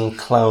western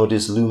cloud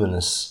is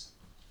luminous.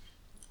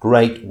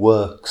 Great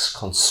works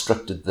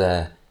constructed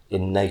there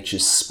in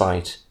nature's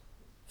spite,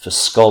 for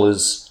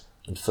scholars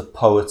and for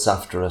poets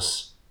after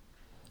us.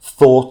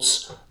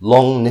 Thoughts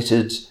long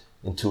knitted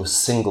into a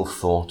single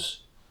thought,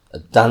 a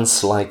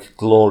dance-like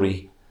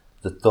glory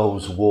that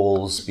those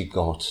walls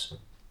begot.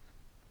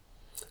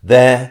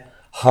 There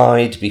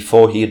hide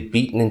before he had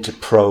beaten into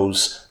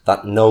prose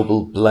that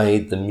noble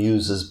blade the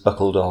muses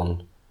buckled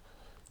on.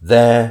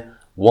 There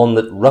one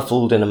that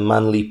ruffled in a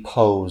manly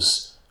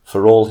pose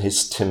for all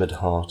his timid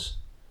heart.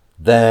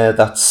 There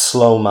that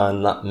slow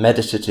man, that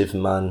meditative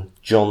man,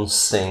 John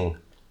Synge,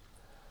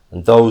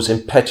 and those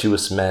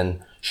impetuous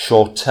men,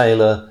 Shaw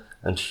Taylor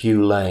and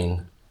Hugh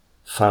Lane,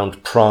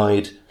 found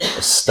pride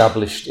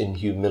established in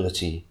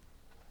humility,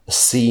 a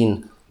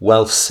scene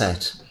well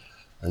set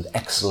and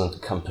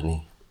excellent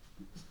company.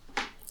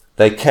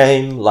 They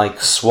came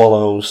like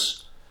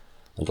swallows,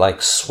 and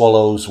like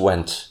swallows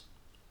went,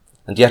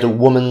 and yet a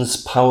woman's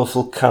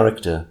powerful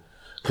character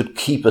could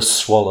keep a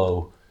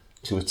swallow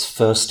to its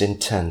first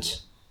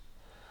intent.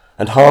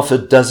 And half a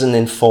dozen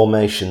in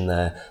formation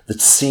there that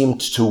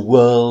seemed to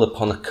whirl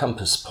upon a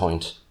compass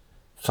point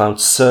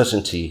found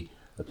certainty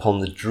upon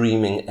the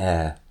dreaming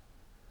air,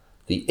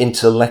 the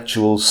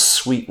intellectual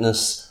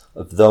sweetness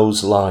of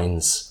those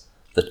lines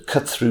that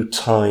cut through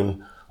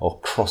time or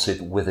cross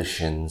it with a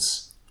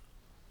shins.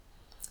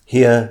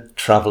 Here,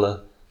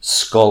 traveller,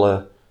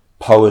 scholar,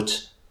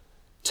 poet,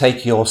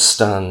 take your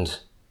stand.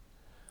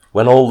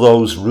 When all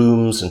those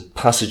rooms and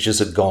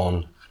passages are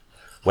gone,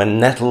 when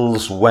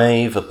nettles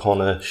wave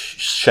upon a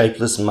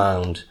shapeless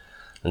mound,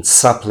 and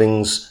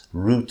saplings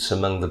root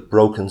among the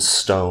broken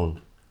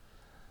stone,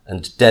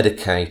 and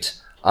dedicate,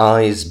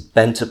 eyes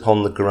bent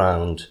upon the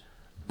ground,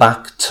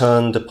 back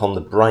turned upon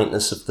the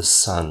brightness of the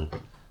sun,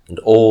 and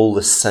all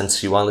the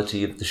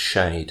sensuality of the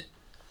shade,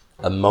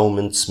 a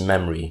moment's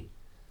memory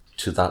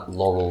to that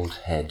laurelled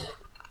head.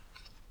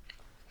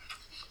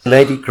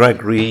 Lady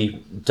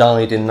Gregory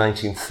died in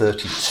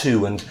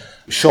 1932, and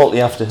shortly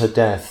after her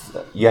death,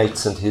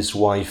 Yeats and his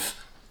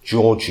wife,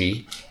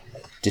 Georgie,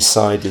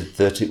 decided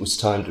that it was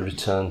time to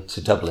return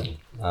to Dublin,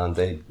 and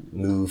they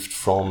moved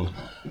from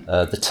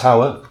the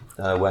Tower,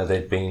 where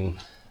they'd been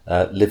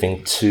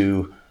living,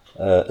 to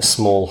a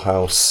small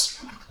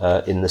house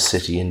in the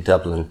city in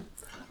Dublin.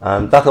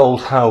 And that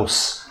old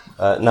house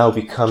now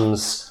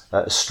becomes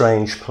a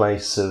strange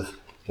place of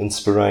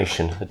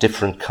inspiration, a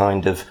different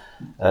kind of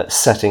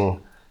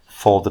setting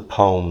for the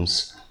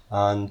poems.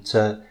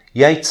 And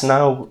Yeats,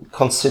 now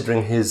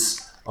considering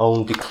his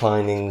own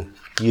declining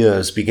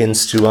years,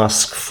 begins to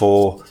ask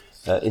for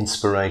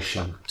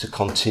inspiration to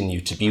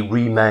continue, to be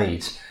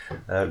remade,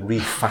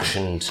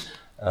 refashioned,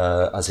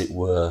 as it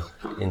were,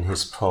 in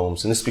his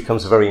poems. And this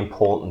becomes a very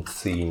important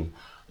theme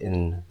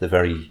in the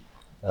very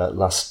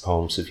last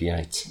poems of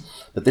Yeats.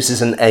 But this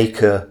is an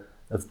acre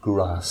of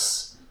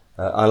grass.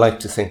 I like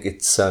to think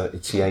it's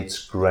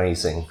Yeats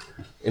grazing.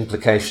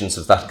 Implications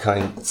of that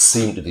kind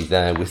seem to be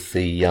there with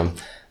the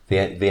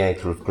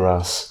acre of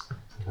grass,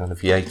 kind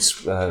of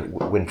Yeats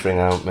wintering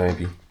out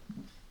maybe.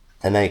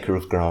 An acre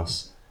of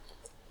grass.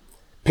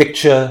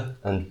 Picture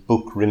and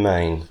book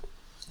remain,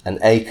 an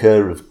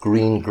acre of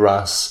green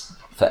grass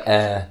for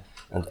air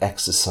and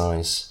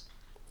exercise.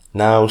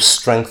 Now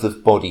strength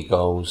of body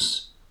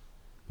goes.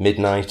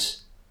 Midnight,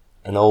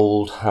 an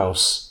old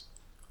house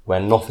where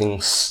nothing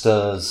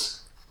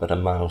stirs but a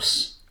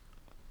mouse.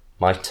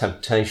 My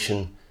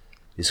temptation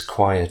is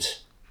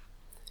quiet.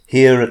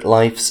 Here at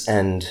life's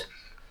end,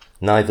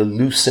 neither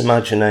loose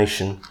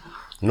imagination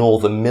nor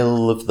the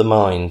mill of the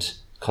mind,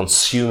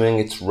 consuming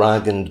its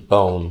rag and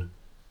bone,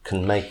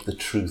 can make the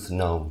truth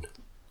known.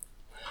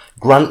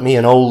 Grant me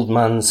an old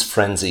man's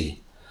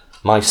frenzy,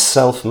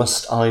 myself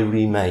must I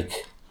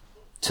remake,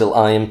 till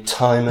I am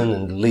Timon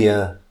and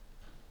Lear,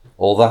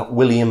 or that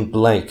William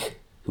Blake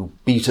who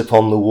beat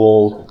upon the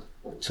wall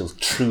till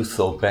truth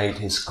obeyed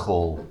his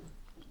call.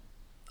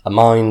 A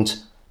mind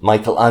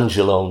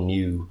Michelangelo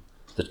knew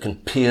that can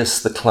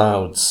pierce the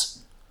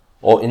clouds,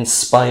 or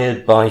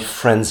inspired by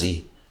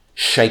frenzy,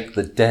 shake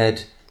the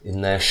dead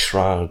in their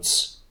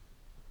shrouds.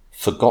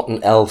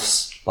 Forgotten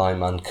else by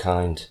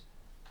mankind,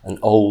 an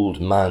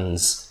old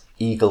man's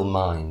eagle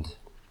mind.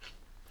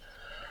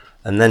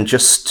 And then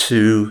just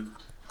to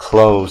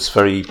close,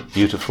 very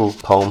beautiful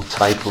poem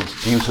titled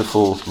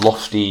Beautiful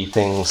Lofty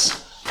Things.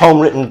 Poem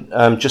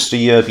written just a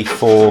year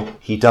before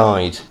he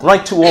died.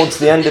 Right towards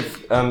the end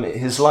of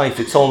his life,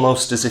 it's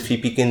almost as if he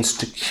begins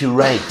to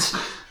curate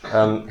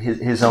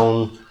his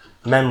own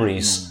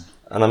memories.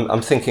 And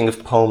I'm thinking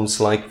of poems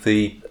like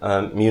the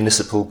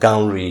Municipal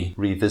Gallery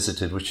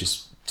Revisited, which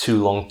is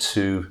too long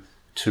to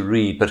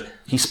read, but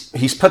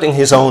he's putting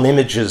his own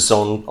images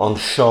on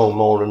show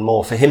more and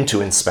more for him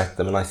to inspect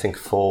them, and I think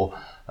for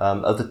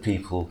other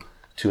people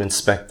to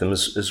inspect them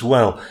as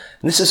well.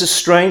 And this is a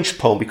strange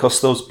poem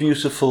because those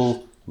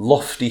beautiful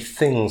lofty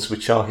things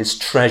which are his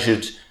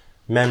treasured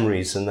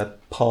memories and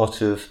that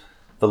part of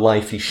the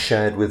life he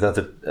shared with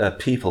other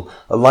people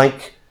are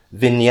like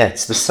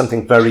vignettes. There's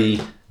something very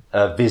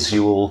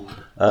visual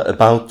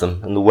about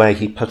them and the way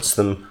he puts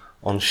them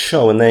on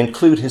show, and they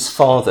include his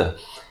father.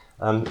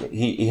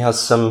 He has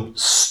some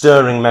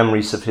stirring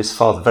memories of his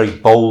father, a very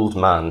bold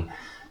man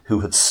who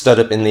had stood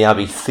up in the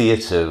Abbey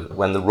Theatre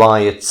when the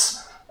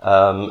riots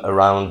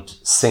around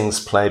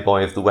Synge's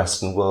Playboy of the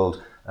Western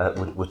World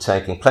were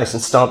taking place,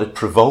 and started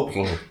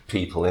provoking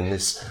people in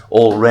this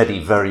already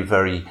very,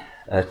 very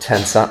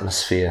tense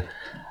atmosphere.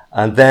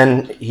 And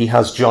then he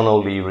has John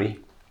O'Leary,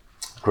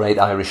 great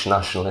Irish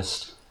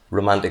nationalist.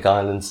 Romantic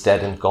Islands,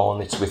 Dead and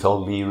Gone. It's with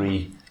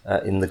O'Leary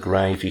in the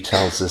grave, he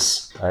tells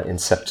us, in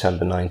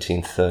September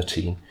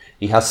 1913.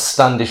 He has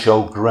Standish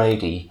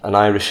O'Grady, an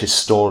Irish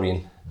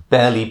historian,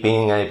 barely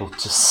being able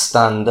to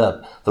stand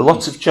up. There are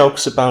lots of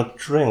jokes about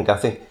drink. I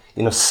think,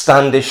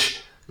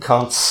 Standish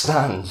can't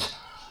stand.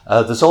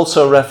 There's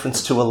also a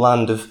reference to a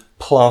land of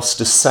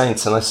plaster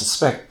saints, and I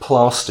suspect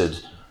plastered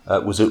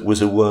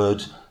was a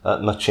word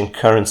much in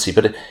currency,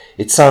 but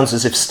it sounds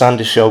as if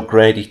Standish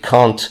O'Grady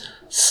can't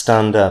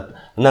stand up.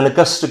 And then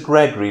Augusta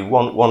Gregory,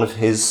 one of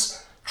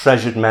his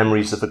treasured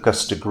memories of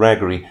Augusta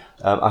Gregory,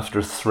 after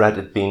a threat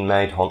had been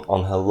made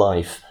on her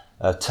life,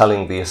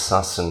 telling the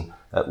assassin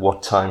at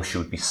what time she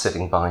would be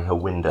sitting by her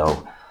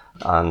window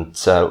and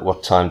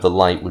what time the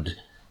light would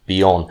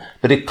be on.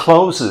 But it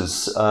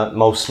closes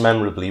most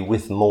memorably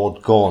with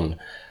Maud Gonne,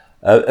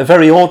 a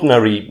very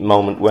ordinary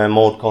moment where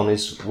Maud Gonne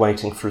is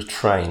waiting for a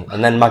train,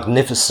 and then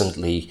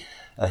magnificently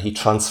he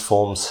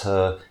transforms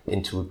her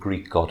into a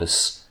Greek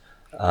goddess.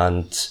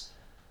 And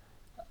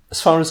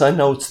as far as I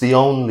know, it's the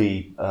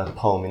only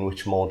poem in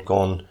which Maud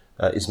Gonne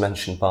is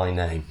mentioned by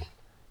name.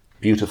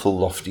 beautiful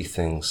lofty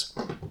things.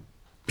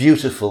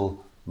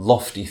 Beautiful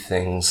lofty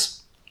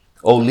things.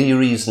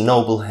 O'Leary's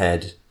noble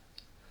head.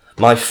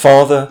 My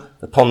father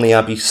upon the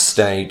Abbey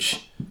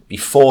stage,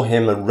 before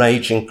him a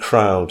raging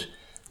crowd,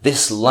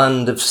 this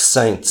land of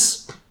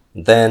saints.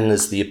 Then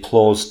as the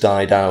applause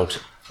died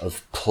out,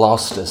 of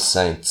plaster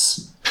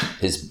saints,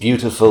 his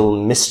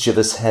beautiful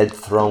mischievous head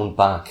thrown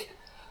back,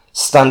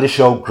 Standish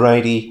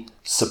O'Grady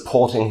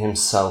supporting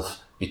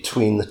himself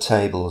between the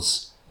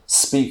tables,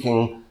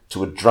 speaking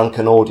to a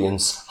drunken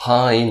audience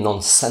high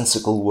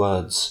nonsensical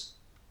words.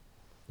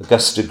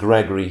 Augusta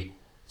Gregory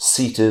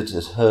seated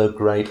at her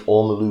great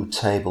ormolu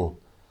table,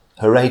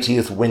 her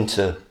 80th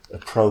winter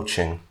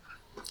approaching.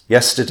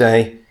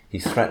 Yesterday he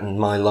threatened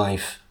my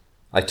life.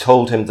 I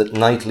told him that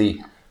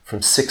nightly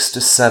from 6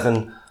 to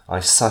 7 I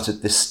sat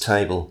at this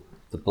table,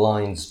 the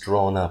blinds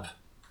drawn up.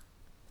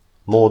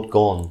 Maud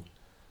Gorn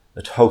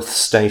at Hoath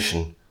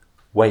Station,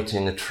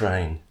 waiting a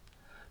train.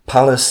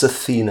 Pallas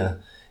Athena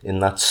in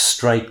that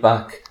straight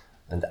back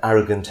and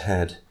arrogant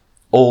head.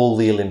 All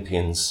the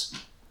Olympians,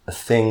 a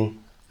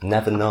thing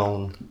never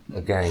known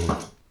again.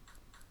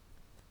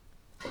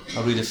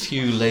 I'll read a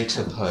few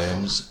later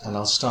poems, and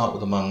I'll start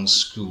with Among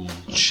School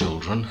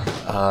Children.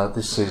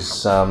 This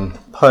is a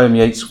poem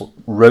Yeats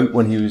wrote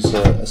when he was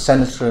a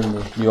senator in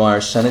the New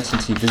Irish Senate,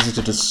 and he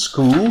visited a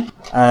school.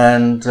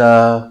 And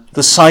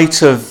the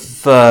sight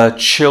of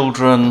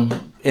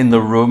children in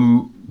the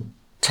room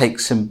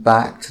takes him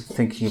back to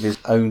thinking of his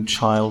own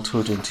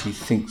childhood, and he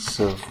thinks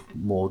of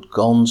Maud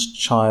Gonne's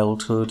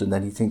childhood, and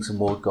then he thinks of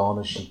Maud Gonne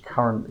as she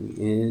currently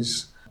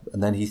is,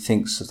 and then he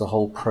thinks of the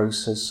whole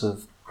process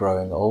of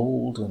growing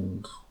old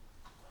and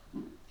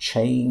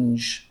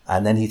change,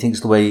 and then he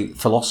thinks the way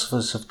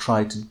philosophers have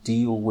tried to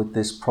deal with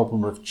this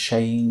problem of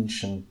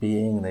change and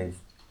being. They've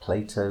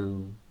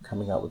Plato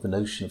coming up with the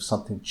notion of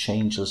something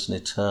changeless and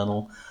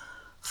eternal,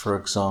 for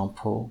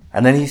example.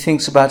 And then he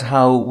thinks about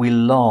how we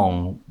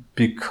long,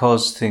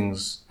 because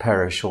things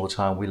perish all the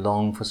time, we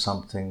long for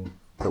something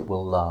that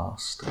will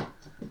last.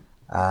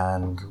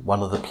 And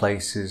one of the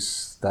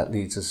places that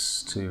leads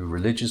us to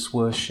religious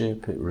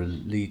worship, it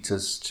leads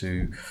us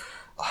to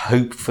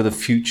hope for the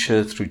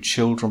future through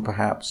children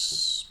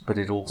perhaps, but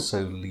it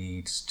also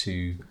leads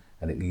to,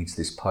 and it leads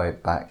this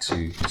poet back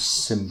to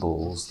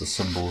symbols, the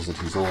symbols that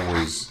he's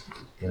always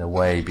in a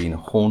way been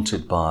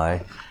haunted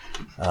by,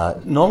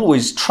 not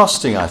always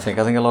trusting. I think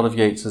a lot of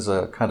Yeats has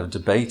a kind of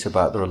debate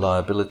about the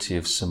reliability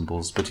of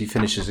symbols, but he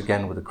finishes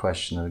again with a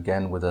question, and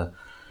again with a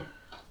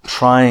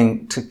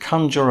trying to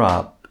conjure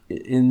up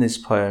in this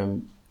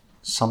poem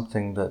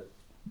something that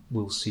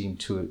will seem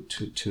to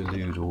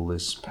elude all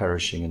this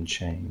perishing and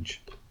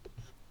change.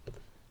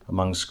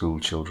 Among School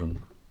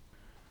Children.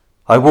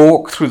 I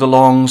walk through the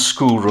long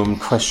schoolroom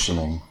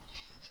questioning.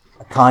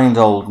 A kind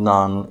old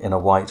nun in a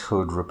white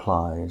hood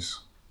replies.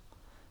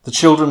 The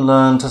children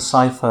learn to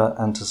cipher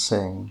and to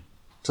sing,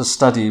 to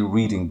study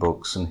reading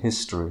books and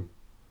history,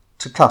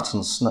 to cut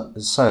and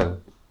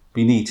sew,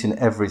 be neat in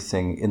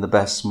everything in the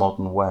best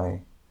modern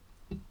way.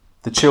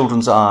 The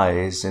children's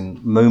eyes in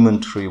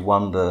momentary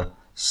wonder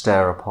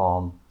stare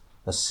upon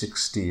a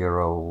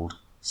 60-year-old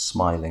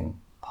smiling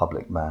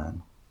public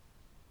man.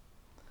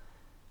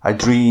 I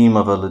dream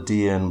of a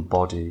Lydian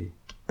body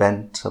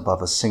bent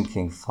above a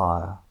sinking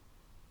fire,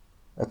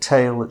 a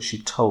tale that she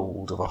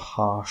told of a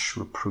harsh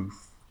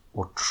reproof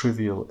or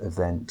trivial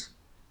event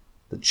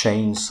that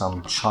changed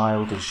some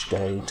childish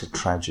day to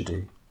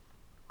tragedy.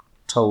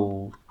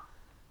 Told,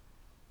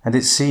 and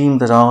it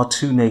seemed that our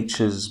two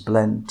natures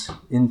blent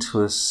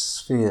into a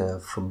sphere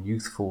from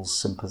youthful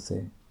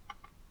sympathy,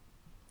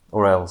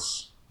 or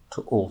else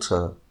to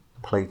alter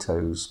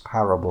Plato's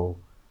parable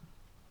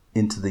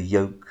into the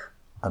yoke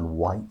and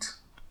white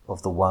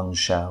of the one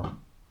shell.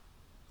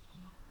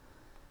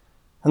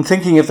 And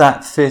thinking of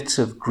that fit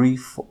of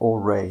grief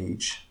or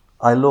rage,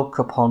 I look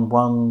upon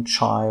one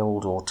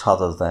child or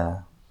t'other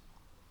there,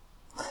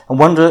 and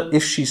wonder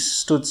if she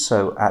stood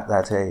so at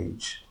that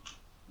age.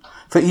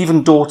 For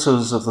even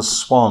daughters of the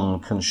swan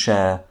can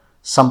share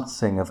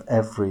something of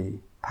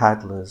every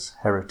paddler's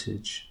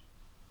heritage,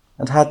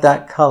 and had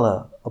that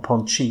colour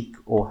upon cheek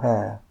or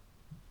hair,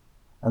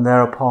 and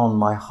thereupon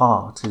my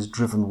heart is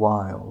driven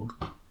wild.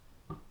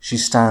 She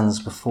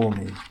stands before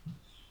me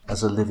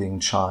as a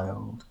living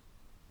child.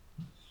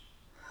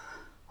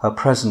 Her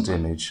present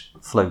image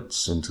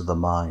floats into the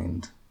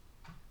mind.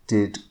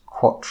 Did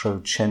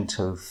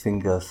Quattrocento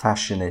finger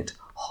fashion it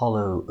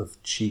hollow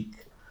of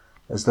cheek,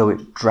 as though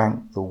it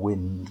drank the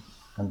wind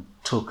and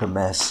took a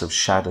mess of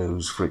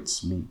shadows for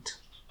its meat?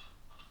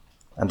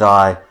 And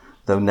I,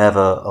 though never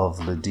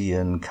of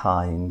Lydian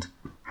kind,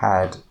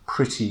 had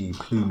pretty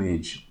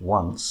plumage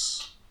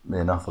once,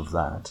 enough of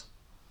that.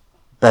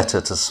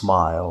 Better to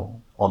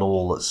smile on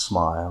all that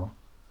smile,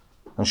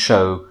 and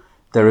show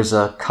there is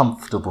a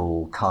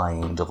comfortable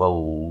kind of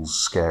old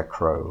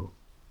scarecrow.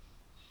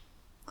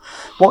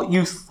 What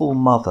youthful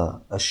mother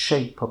a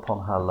shape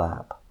upon her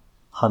lap,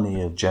 honey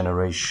of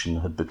generation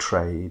had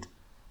betrayed,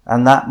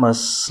 and that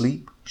must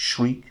sleep,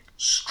 shriek,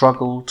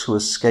 struggle to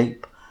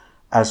escape,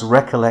 as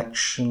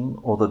recollection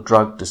or the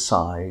drug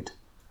decide,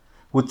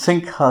 would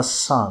think her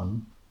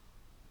son,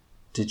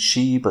 did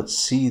she but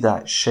see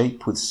that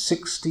shape with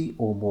 60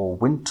 or more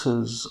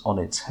winters on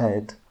its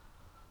head,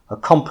 a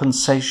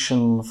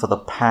compensation for the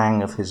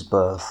pang of his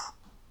birth,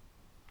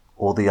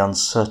 or the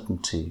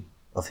uncertainty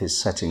of his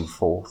setting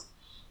forth.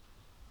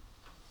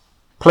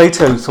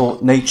 Plato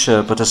thought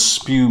nature but a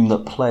spume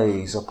that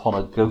plays upon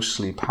a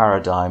ghostly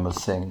paradigm of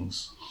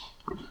things.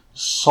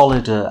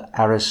 Solider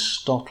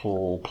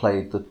Aristotle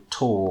played the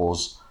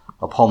taws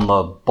upon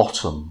the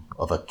bottom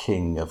of a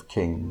king of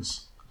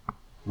kings.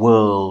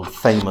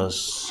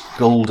 World-famous,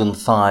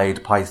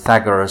 golden-thighed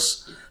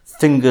Pythagoras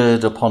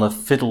fingered upon a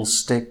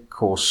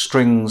fiddlestick or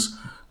strings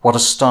what a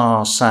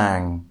star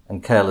sang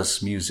and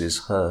careless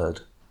muses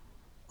heard.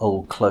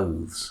 Old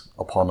clothes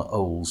upon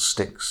old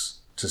sticks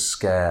to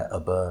scare a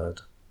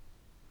bird.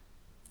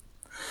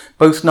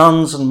 Both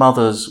nuns and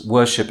mothers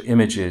worship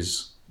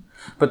images,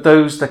 but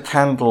those the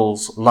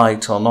candles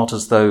light are not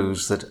as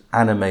those that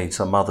animate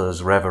a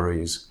mother's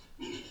reveries,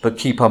 but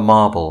keep a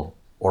marble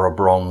or a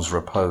bronze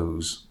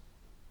repose.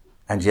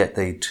 And yet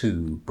they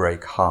too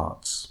break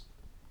hearts.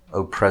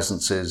 O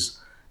presences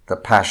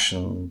that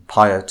passion,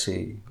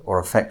 piety, or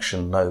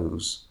affection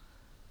knows,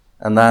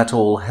 and that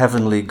all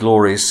heavenly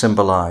glories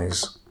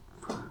symbolize.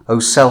 O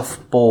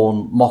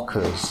self-born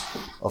mockers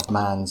of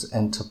man's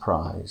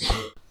enterprise.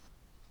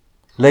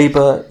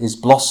 Labour is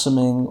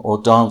blossoming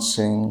or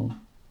dancing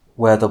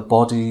where the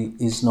body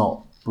is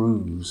not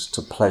bruised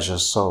to pleasure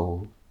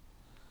soul,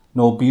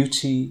 nor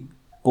beauty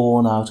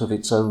born out of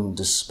its own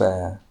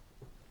despair,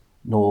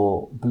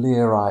 nor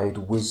blear-eyed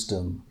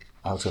wisdom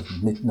out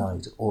of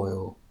midnight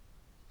oil.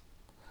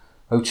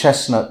 O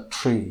chestnut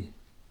tree,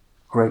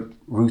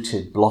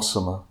 great-rooted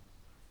blossomer,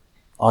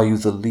 are you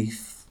the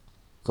leaf,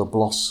 the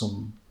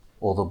blossom,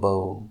 or the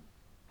bowl?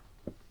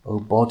 O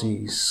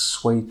bodies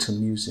swayed to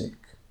music,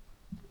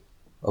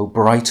 O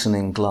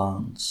brightening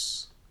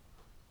glance,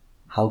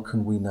 how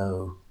can we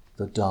know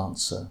the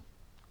dancer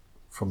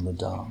from the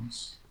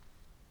dance?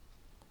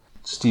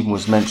 Stephen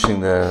was mentioning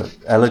the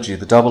elegy,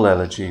 the double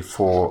elegy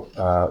for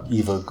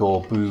Eva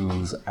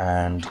Gore-Booth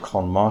and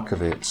Con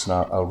Markovits, and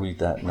I'll read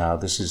that now.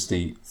 This is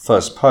the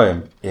first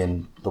poem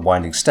in The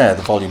Winding Stair,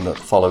 the volume that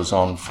follows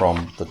on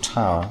from The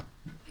Tower.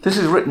 This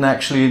is written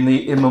actually in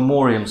the In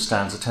Memoriam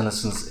stanza,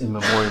 Tennyson's In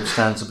Memoriam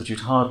stanza, but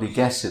you'd hardly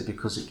guess it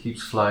because it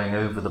keeps flowing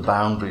over the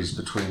boundaries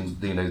between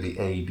the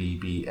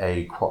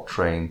A-B-B-A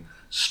quatrain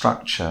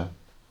structure.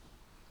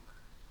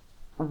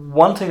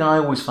 One thing I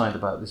always find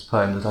about this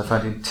poem that I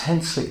find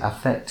intensely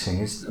affecting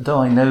is, though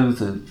I know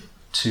the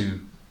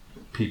two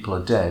people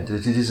are dead,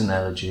 that it is an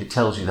elegy, it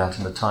tells you that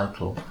in the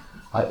title,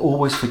 I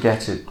always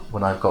forget it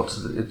when I've got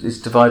to it's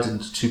divided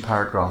into two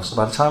paragraphs. So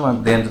by the time I'm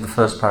at the end of the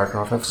first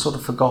paragraph, I've sort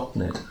of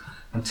forgotten it,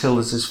 until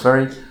there's this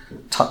very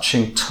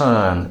touching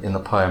turn in the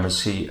poem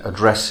as he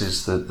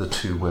addresses the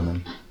two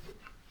women.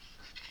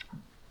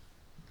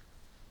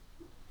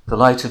 The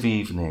light of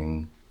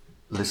evening,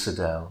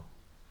 Lissadell.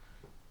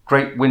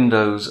 Great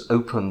windows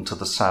open to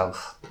the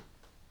south.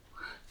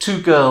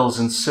 Two girls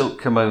in silk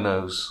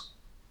kimonos,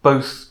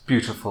 both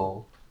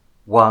beautiful,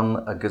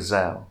 one a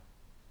gazelle.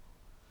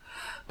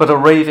 But a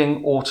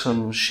raving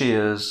autumn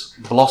shears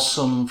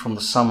blossom from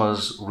the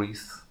summer's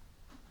wreath.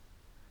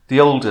 The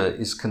older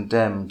is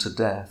condemned to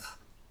death,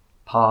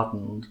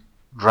 pardoned,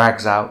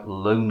 drags out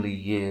lonely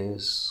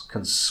years,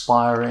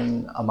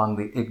 conspiring among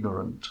the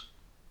ignorant.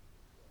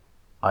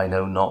 I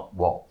know not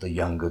what the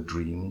younger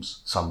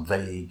dreams, some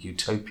vague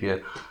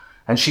utopia,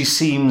 and she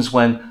seems,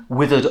 when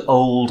withered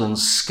old and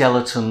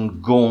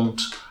skeleton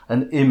gaunt,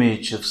 an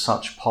image of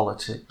such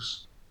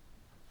politics.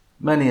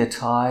 Many a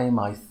time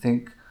I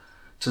think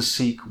to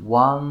seek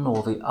one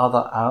or the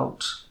other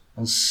out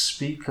and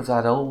speak of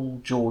that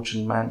old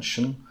Georgian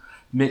mansion,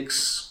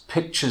 mix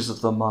pictures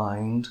of the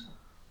mind,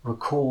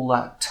 recall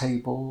that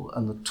table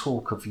and the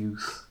talk of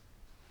youth,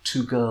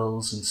 two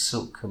girls in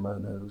silk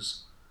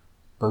kimonos,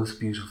 both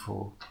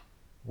beautiful,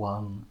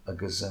 one a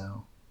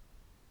gazelle.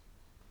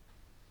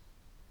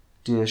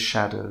 Dear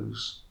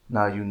shadows,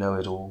 now you know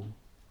it all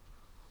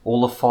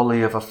the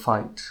folly of a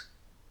fight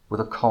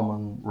with a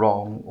common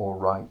wrong or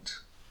right.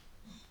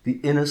 The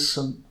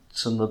innocent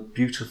and the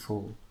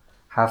beautiful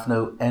have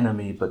no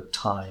enemy but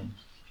time.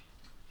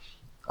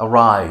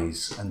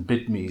 Arise and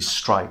bid me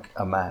strike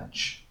a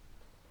match,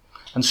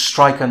 and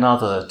strike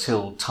another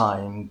till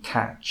time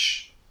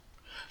catch.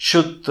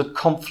 Should the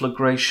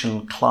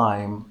conflagration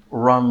climb,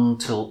 run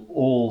till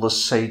all the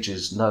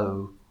sages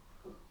know,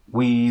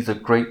 we the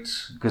great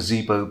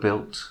gazebo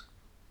built,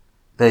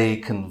 they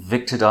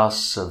convicted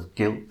us of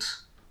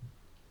guilt.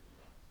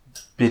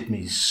 Bid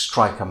me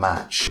strike a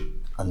match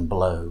and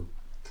blow.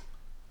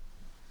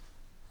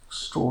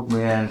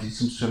 Extraordinary end. He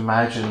seems to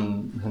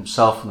imagine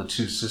himself and the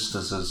two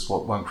sisters as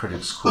what one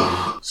critic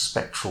called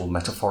spectral,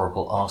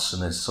 metaphorical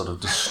arsonists, sort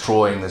of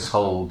destroying this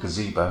whole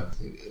gazebo.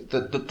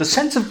 The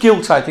sense of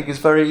guilt, I think, is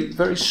very,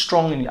 very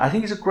strong. I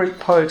think he's a great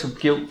poet of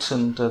guilt,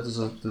 and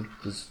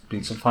there's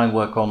been some fine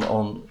work on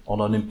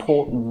an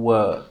important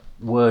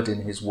word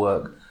in his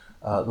work,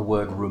 the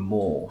word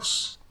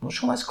remorse. I'm not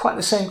sure that's quite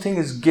the same thing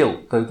as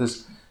guilt, though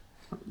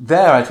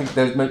there, I think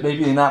there's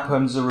maybe in that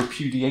poem there's a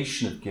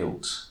repudiation of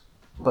guilt,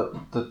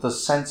 but the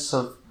sense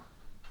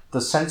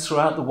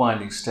throughout the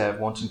Winding Stair of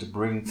wanting to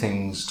bring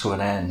things to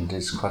an end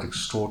is quite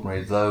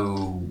extraordinary,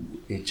 though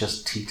it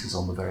just teeters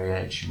on the very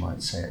edge, you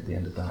might say, at the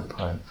end of that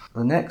poem.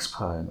 The next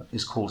poem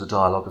is called A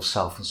Dialogue of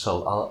Self and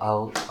Soul.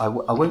 I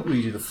won't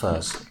read you the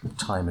first.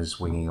 Time is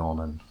winging on,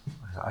 and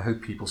I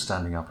hope people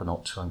standing up are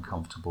not too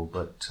uncomfortable,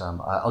 but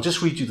I'll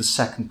just read you the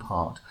second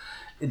part.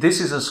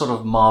 This is a sort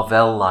of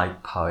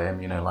Marvell-like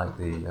poem, like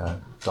the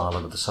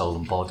Dialogue of the Soul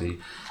and Body,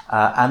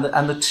 and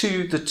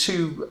the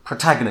two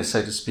protagonists,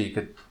 so to speak,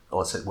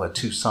 were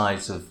two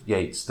sides of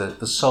Yeats.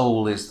 The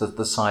soul is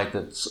the side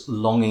that's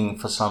longing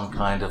for some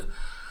kind of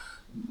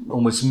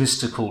almost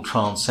mystical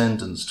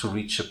transcendence to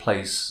reach a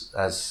place,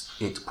 as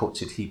he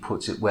puts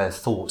it, where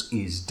thought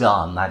is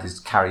done, that is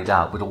carried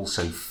out, but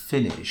also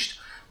finished,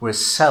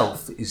 whereas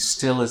self is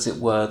still, as it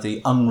were,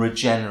 the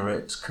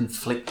unregenerate,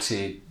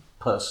 conflicted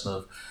person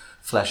of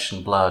flesh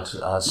and blood,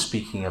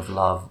 speaking of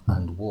love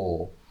and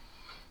war.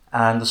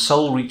 And the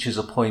soul reaches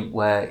a point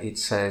where it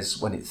says,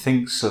 when it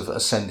thinks of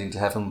ascending to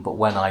heaven, but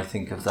when I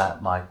think of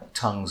that, my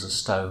tongue's a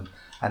stone,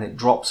 and it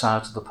drops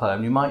out of the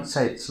poem. You might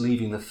say it's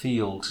leaving the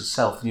field to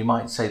self, and you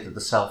might say that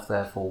the self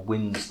therefore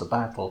wins the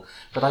battle.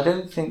 But I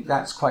don't think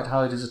that's quite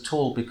how it is at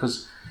all,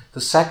 because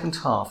the second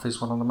half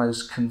is one of the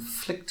most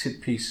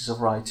conflicted pieces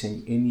of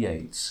writing in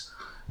Yeats,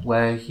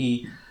 where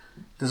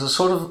there's a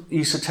sort of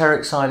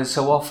esoteric side, as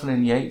so often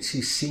in Yeats,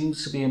 he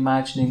seems to be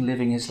imagining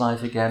living his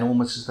life again,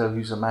 almost as though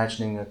he's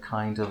imagining a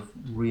kind of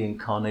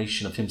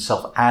reincarnation of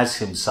himself as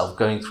himself,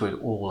 going through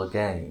it all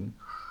again.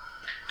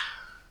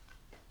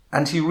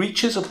 And he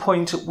reaches a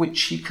point at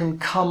which he can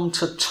come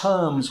to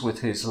terms with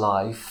his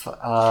life,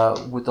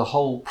 with the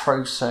whole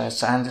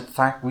process, and in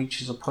fact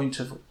reaches a point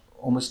of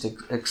almost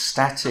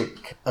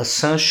ecstatic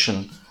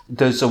assertion.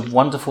 There's a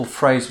wonderful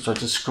phrase which I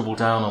just scribbled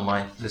down on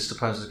my list of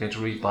poems I was going to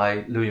read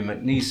by Louis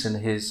MacNeice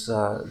in his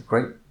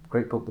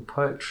great book, The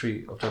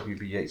Poetry of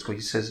W.B. Yeats, where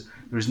he says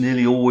there is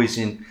nearly always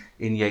in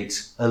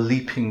Yeats a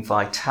leaping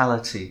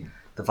vitality,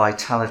 the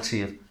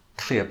vitality of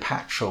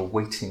Cleopatra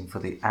waiting for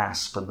the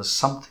asp, and there's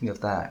something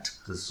of that,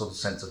 there's sort of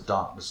sense of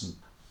darkness and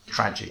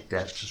tragic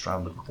death just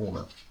round the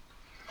corner.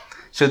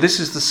 So this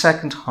is the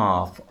second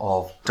half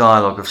of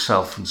Dialogue of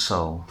Self and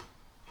Soul.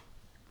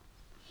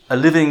 A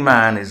living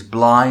man is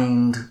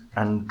blind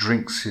and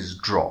drinks his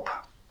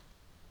drop.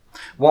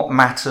 What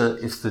matter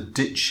if the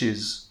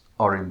ditches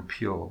are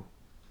impure?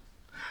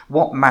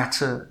 What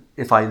matter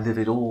if I live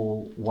it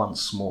all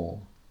once more?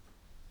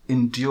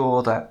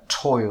 Endure that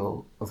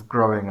toil of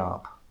growing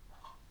up,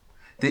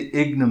 the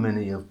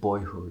ignominy of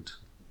boyhood,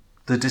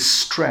 the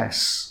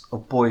distress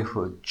of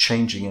boyhood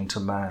changing into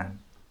man,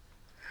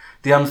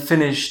 the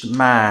unfinished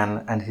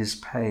man and his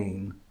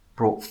pain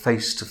brought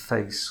face to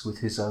face with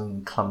his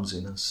own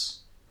clumsiness,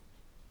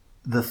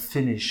 the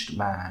finished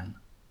man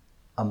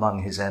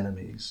among his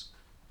enemies.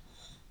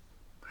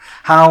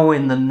 How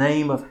in the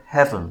name of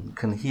heaven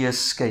can he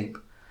escape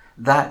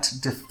that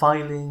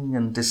defiling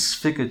and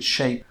disfigured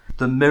shape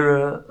the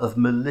mirror of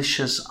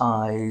malicious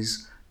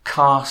eyes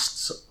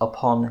casts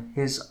upon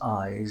his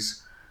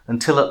eyes,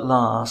 until at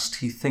last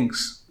he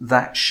thinks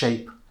that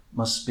shape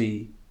must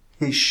be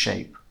his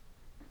shape?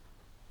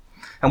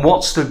 And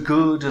what's the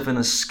good of an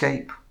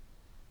escape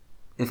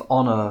if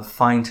honour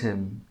find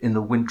him in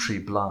the wintry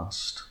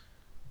blast?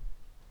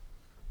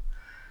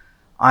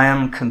 I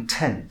am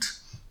content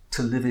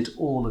to live it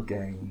all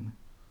again,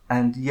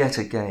 and yet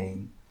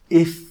again,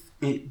 if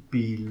it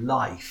be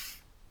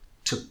life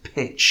to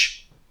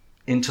pitch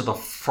into the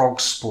frog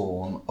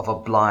spawn of a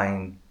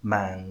blind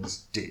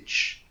man's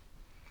ditch,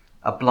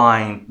 a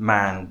blind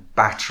man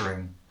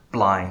battering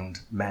blind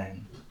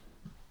men,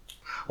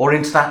 or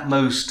into that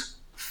most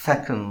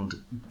fecund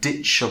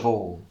ditch of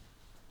all,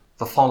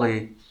 the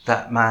folly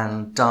that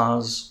man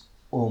does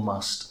or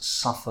must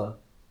suffer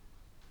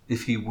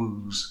if he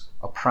woos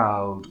a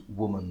proud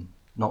woman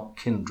not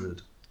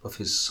kindred of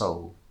his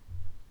soul.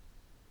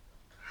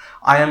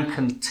 I am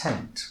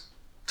content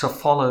to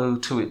follow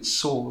to its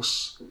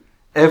source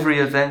every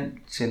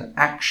event in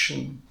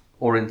action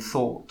or in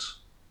thought,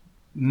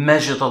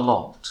 measure the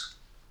lot,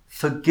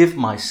 forgive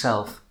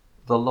myself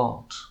the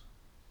lot.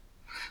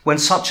 When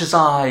such as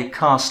I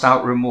cast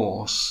out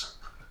remorse,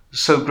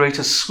 so great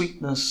a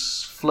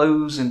sweetness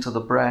flows into the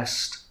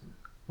breast,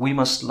 we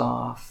must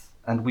laugh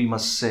and we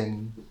must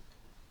sing.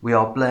 We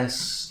are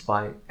blessed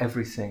by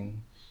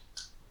everything.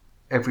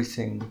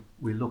 Everything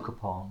we look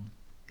upon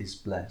is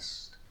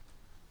blessed.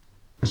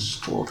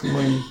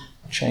 Extraordinary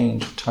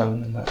change of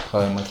tone in that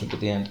poem, I think,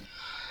 at the end.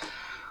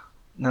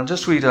 Now,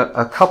 just read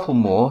a couple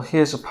more.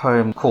 Here's a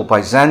poem called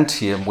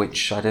Byzantium,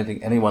 which I don't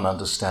think anyone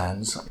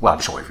understands. Well,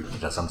 I'm sure everybody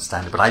does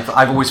understand it, but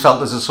I've always felt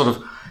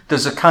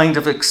there's a kind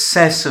of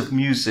excess of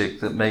music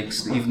that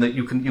makes, even that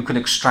you can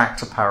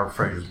extract a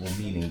paraphrasable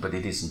meaning, but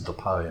it isn't the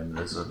poem.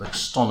 There's an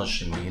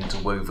astonishingly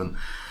interwoven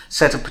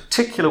set of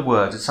particular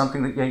words. It's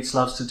something that Yeats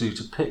loves to do,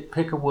 to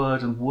pick a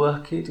word and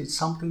work it. It's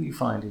something you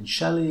find in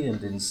Shelley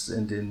and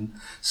in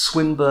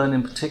Swinburne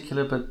in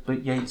particular,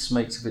 but Yeats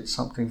makes of it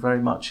something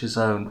very much his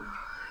own.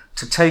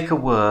 to take a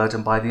word,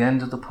 and by the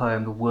end of the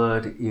poem, the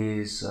word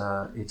is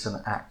it's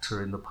an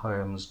actor in the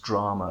poem's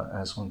drama,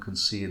 as one can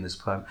see in this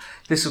poem.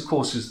 This, of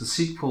course, is the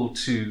sequel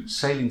to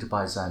Sailing to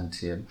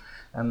Byzantium,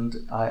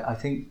 and I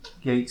think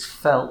Yeats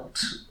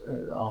felt,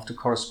 after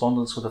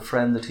correspondence with a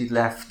friend, that he'd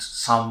left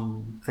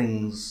some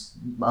things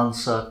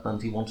uncertain,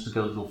 and he wanted to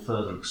go a little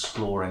further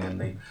exploring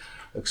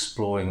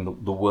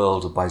the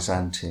world of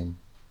Byzantium.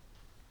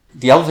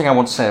 The other thing I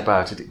want to say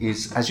about it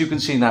is, as you can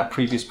see in that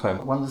previous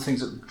poem, one of the things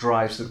that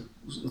drives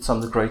some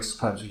of the greatest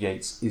poems of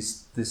Yeats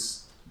is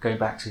this, going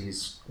back to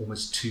his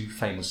almost too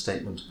famous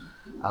statement,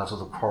 out of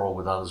the quarrel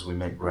with others we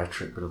make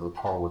rhetoric, but of the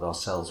quarrel with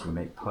ourselves we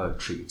make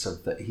poetry.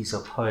 He's a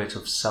poet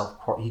of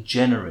self-quarrel. He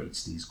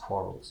generates these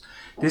quarrels.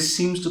 This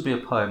seems to be a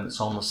poem that's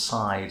on the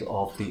side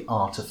of the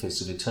artifice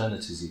of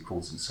eternities, he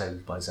calls it, Sailing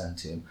to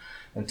Byzantium,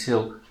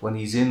 until when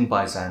he's in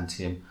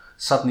Byzantium,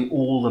 suddenly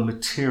all the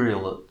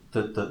material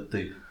that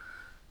the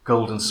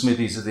golden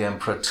smithies of the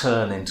emperor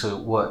turn into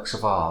works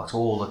of art,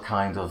 all the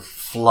kind of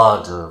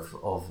flood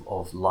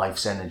of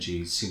life's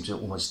energy seem to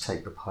almost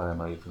take the poem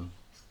over.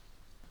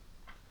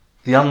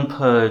 The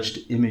unpurged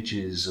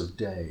images of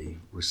day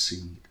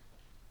recede.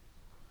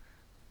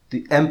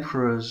 The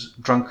emperor's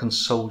drunken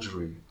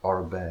soldiery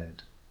are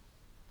abed.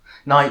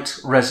 Night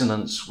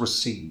resonance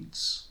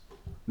recedes.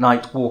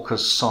 Night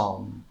walker's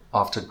song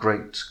after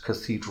great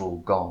cathedral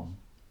gone.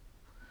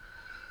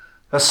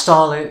 A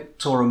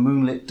starlit or a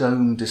moonlit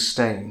dome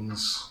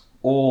disdains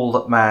all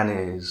that man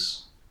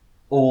is,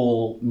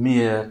 all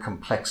mere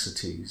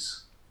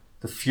complexities,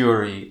 the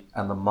fury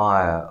and the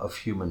mire of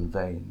human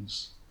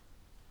veins.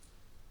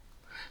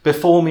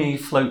 Before me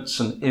floats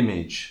an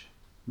image,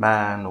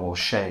 man or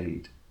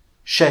shade,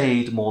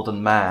 shade more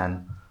than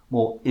man,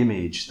 more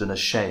image than a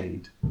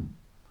shade.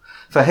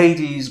 For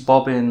Hades'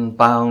 bobbin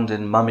bound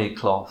in mummy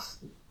cloth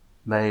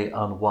may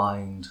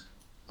unwind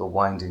the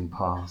winding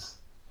path.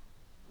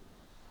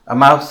 A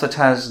mouth that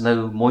has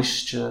no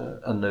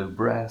moisture and no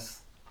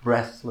breath,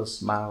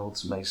 breathless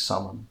mouths may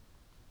summon.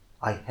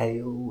 I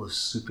hail the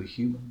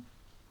superhuman.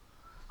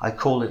 I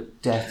call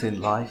it death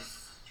in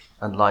life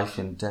and life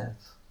in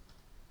death.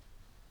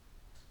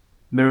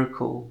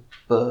 Miracle,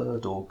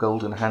 bird or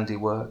golden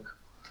handiwork,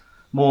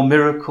 more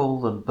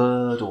miracle than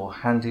bird or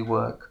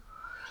handiwork,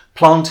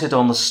 planted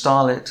on the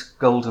starlit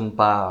golden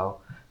bough,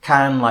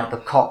 can like the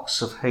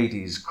cocks of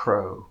Hades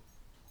crow,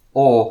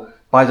 or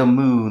by the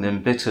moon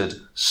embittered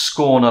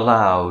scorn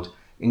aloud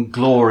in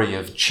glory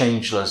of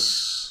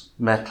changeless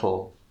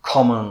metal,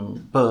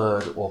 common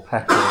bird or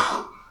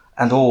petal,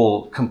 and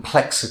all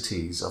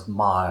complexities of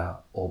mire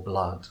or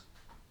blood.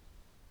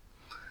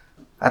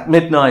 At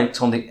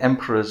midnight on the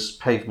emperor's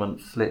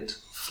pavement flit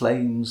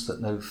flames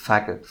that no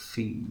faggot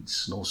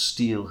feeds, nor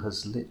steel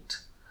has lit,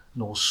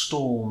 nor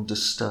storm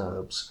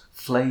disturbs,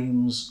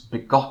 flames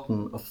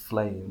begotten of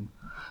flame,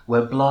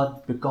 where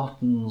blood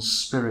begotten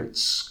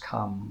spirits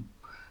come,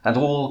 and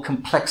all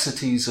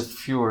complexities of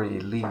fury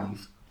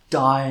leave,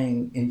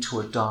 dying into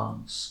a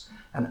dance,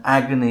 an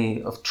agony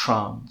of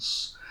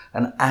trance,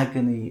 an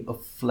agony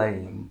of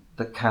flame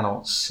that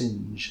cannot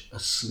singe a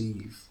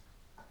sleeve.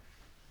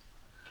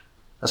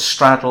 A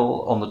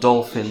straddle on the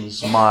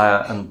dolphins,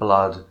 mire and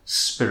blood,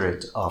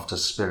 spirit after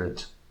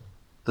spirit.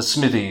 The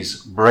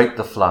smithies break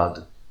the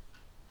flood,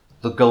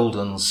 the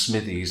golden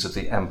smithies of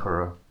the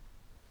emperor.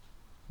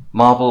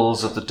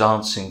 Marbles of the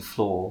dancing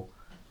floor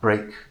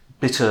break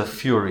bitter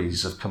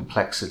furies of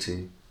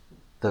complexity,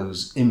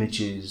 those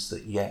images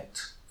that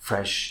yet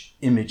fresh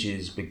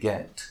images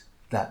beget,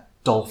 that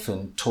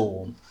dolphin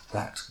torn,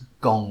 that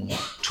gong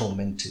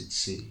tormented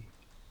sea.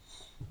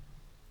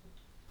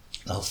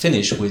 I'll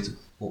finish with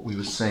what we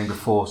were saying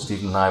before,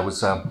 Stephen and I,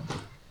 was a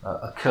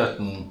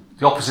curtain,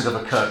 the opposite of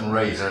a curtain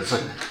raiser.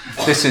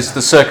 This is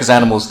The Circus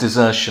Animal's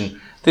Desertion.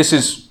 This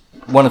is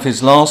one of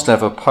his last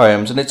ever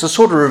poems, and it's a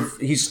sort of,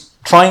 he's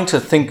trying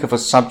to think of a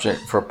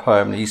subject for a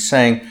poem. He's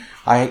saying,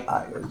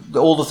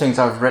 all the things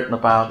I've written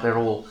about, they're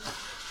all,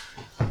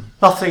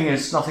 nothing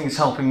is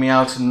helping me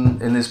out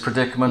in this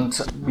predicament.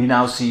 He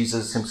now sees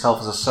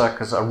himself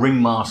as a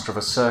ringmaster of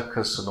a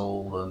circus, and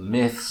all the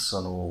myths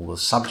and all the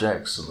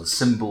subjects and the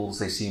symbols,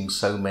 they seem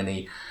so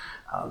many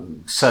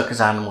circus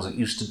animals that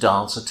used to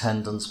dance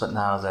attendants, but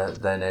now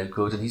they're no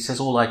good. And he says,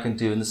 all I can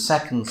do in the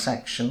second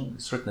section,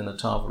 it's written in a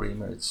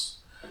Tavarima, it's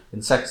in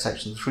the second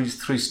section,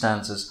 three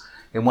stanzas.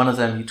 In one of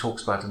them, he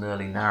talks about an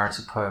early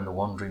narrative poem, The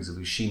Wanderings of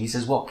Usheen. He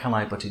says, what can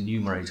I but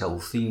enumerate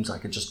old themes? I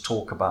can just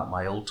talk about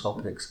my old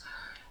topics.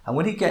 And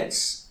when he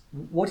gets,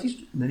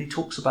 then he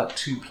talks about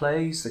two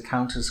plays, The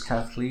Countess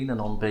Kathleen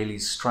and On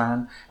Bailey's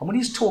Strand. And when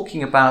he's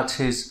talking about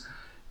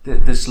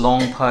this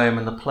long poem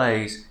and the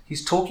plays,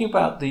 he's talking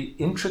about the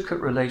intricate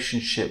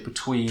relationship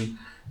between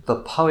the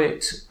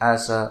poet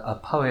as a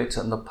poet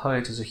and the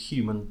poet as a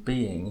human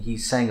being.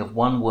 He's saying of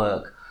one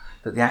work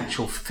that the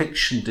actual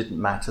fiction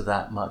didn't matter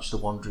that much, The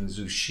Wanderings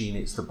of Usheen,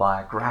 it's the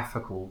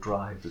biographical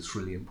drive that's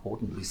really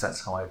important. At least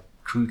that's how I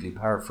crudely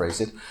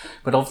paraphrase it.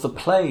 But of the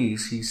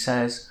plays, he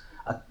says,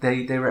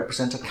 They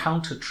represent a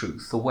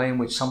counter-truth, the way in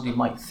which somebody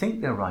might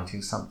think they're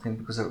writing something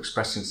because they're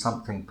expressing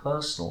something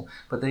personal,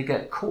 but they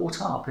get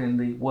caught up in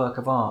the work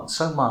of art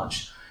so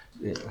much.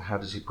 How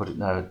does he put it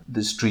now?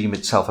 This dream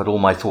itself had all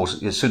my thoughts.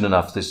 Soon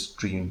enough, this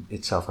dream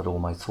itself had all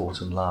my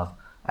thought and love.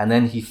 And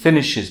then he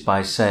finishes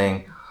by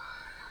saying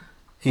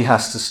he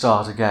has to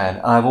start again.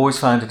 And I've always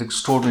found it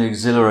extraordinarily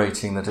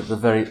exhilarating that at the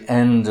very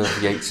end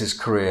of Yeats's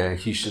career,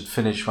 he should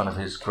finish one of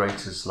his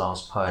greatest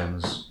last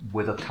poems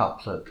with a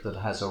couplet that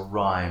has a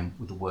rhyme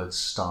with the word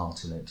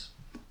start in it.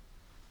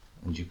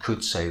 And you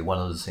could say one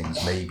of the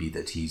things maybe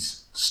that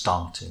he's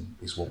starting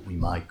is what we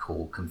might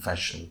call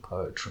confessional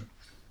poetry.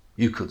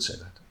 You could say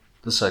that.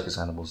 The circus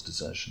animal's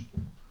desertion.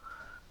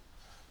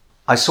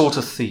 I sought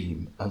a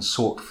theme and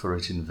sought for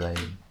it in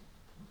vain.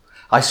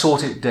 I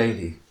sought it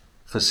daily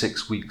for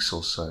 6 weeks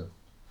or so.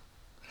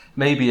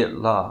 Maybe at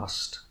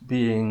last,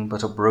 being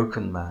but a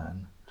broken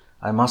man,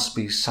 I must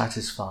be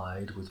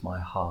satisfied with my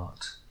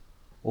heart,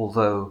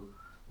 although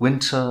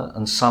winter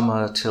and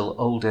summer till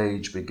old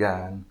age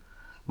began,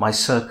 my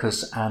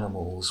circus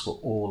animals were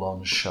all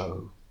on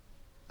show.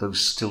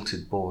 Those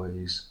stilted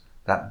boys,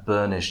 that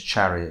burnished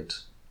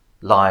chariot,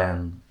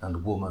 lion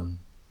and woman,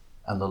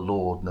 and the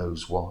Lord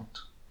knows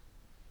what.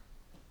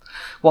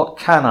 What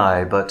can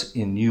I but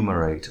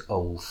enumerate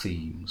old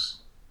themes?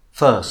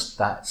 First,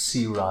 that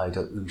sea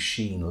rider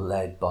Usheen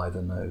led by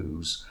the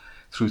nose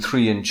through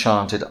 3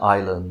 enchanted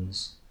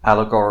islands,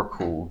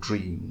 allegorical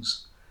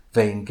dreams,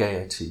 vain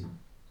gaiety,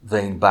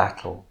 vain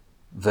battle,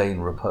 vain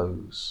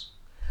repose.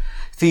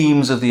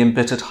 Themes of the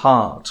embittered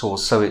heart, or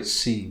so it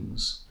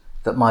seems,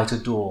 that might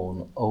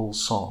adorn old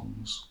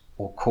songs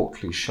or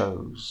courtly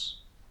shows.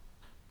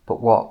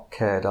 But what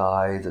cared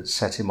I that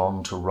set him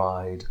on to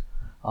ride,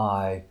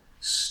 I,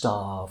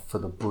 starve for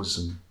the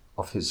bosom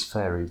of his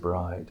fairy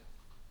bride?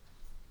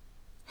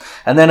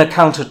 And then a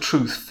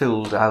counter-truth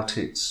filled out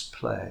its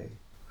play.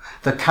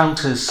 The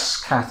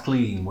Countess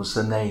Kathleen was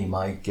the name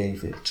I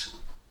gave it.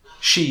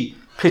 She,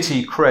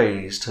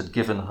 pity-crazed, had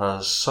given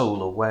her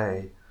soul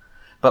away,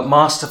 but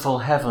masterful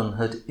heaven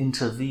had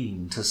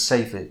intervened to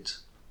save it.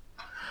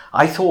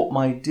 I thought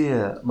my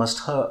dear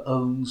must her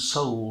own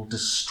soul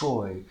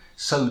destroy,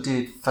 so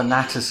did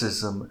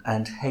fanaticism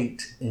and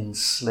hate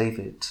enslave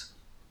it.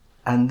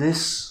 And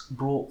this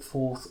brought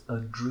forth a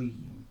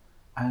dream,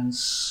 and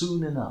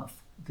soon enough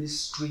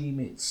this dream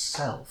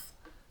itself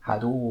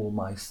had all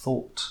my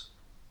thought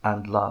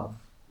and love.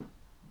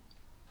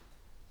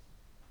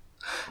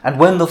 And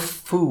when the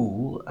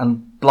fool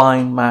and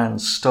blind man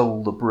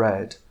stole the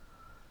bread,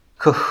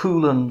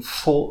 Cuchulainn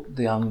fought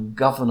the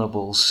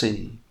ungovernable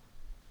sea.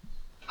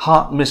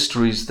 Heart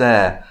mysteries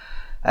there,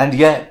 and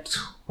yet,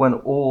 when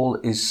all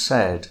is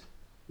said,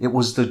 it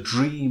was the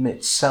dream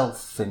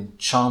itself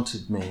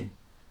enchanted me,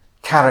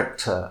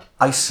 character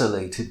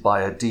isolated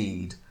by a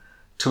deed,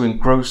 to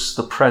engross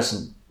the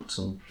present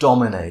and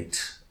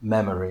dominate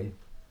memory.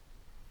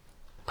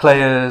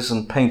 Players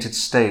and painted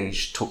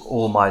stage took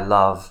all my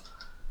love,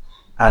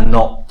 and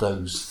not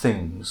those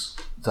things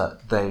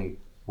that they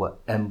were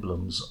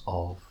emblems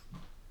of.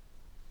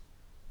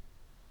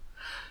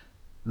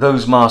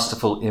 Those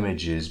masterful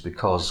images,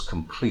 because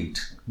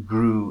complete,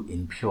 grew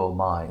in pure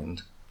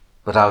mind,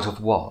 but out of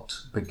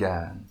what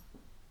began?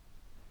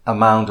 A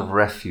mound of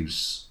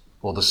refuse,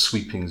 or the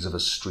sweepings of a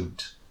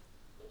street,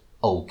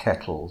 old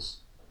kettles,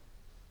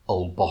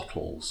 old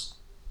bottles,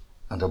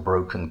 and a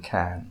broken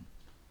can,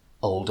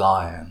 old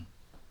iron,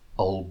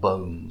 old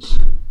bones,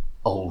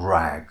 old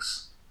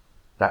rags,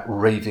 that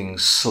raving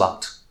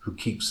slut who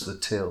keeps the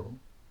till.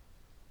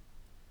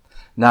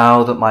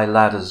 Now that my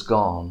ladder's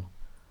gone,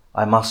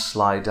 I must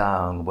lie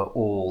down where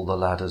all the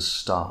ladders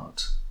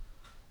start,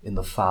 in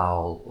the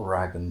foul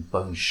rag and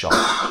bone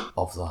shop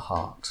of the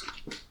heart.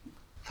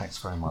 Thanks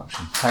very much.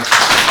 And thanks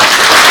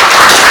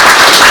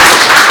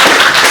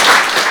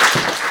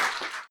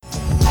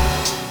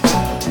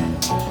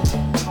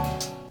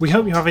We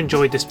hope you have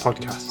enjoyed this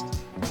podcast.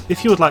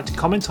 If you would like to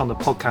comment on the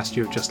podcast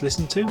you have just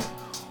listened to,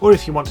 or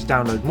if you want to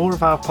download more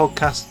of our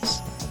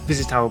podcasts,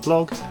 visit our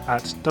blog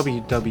at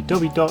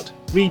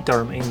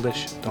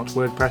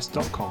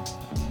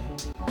www.readdurhamenglish.wordpress.com.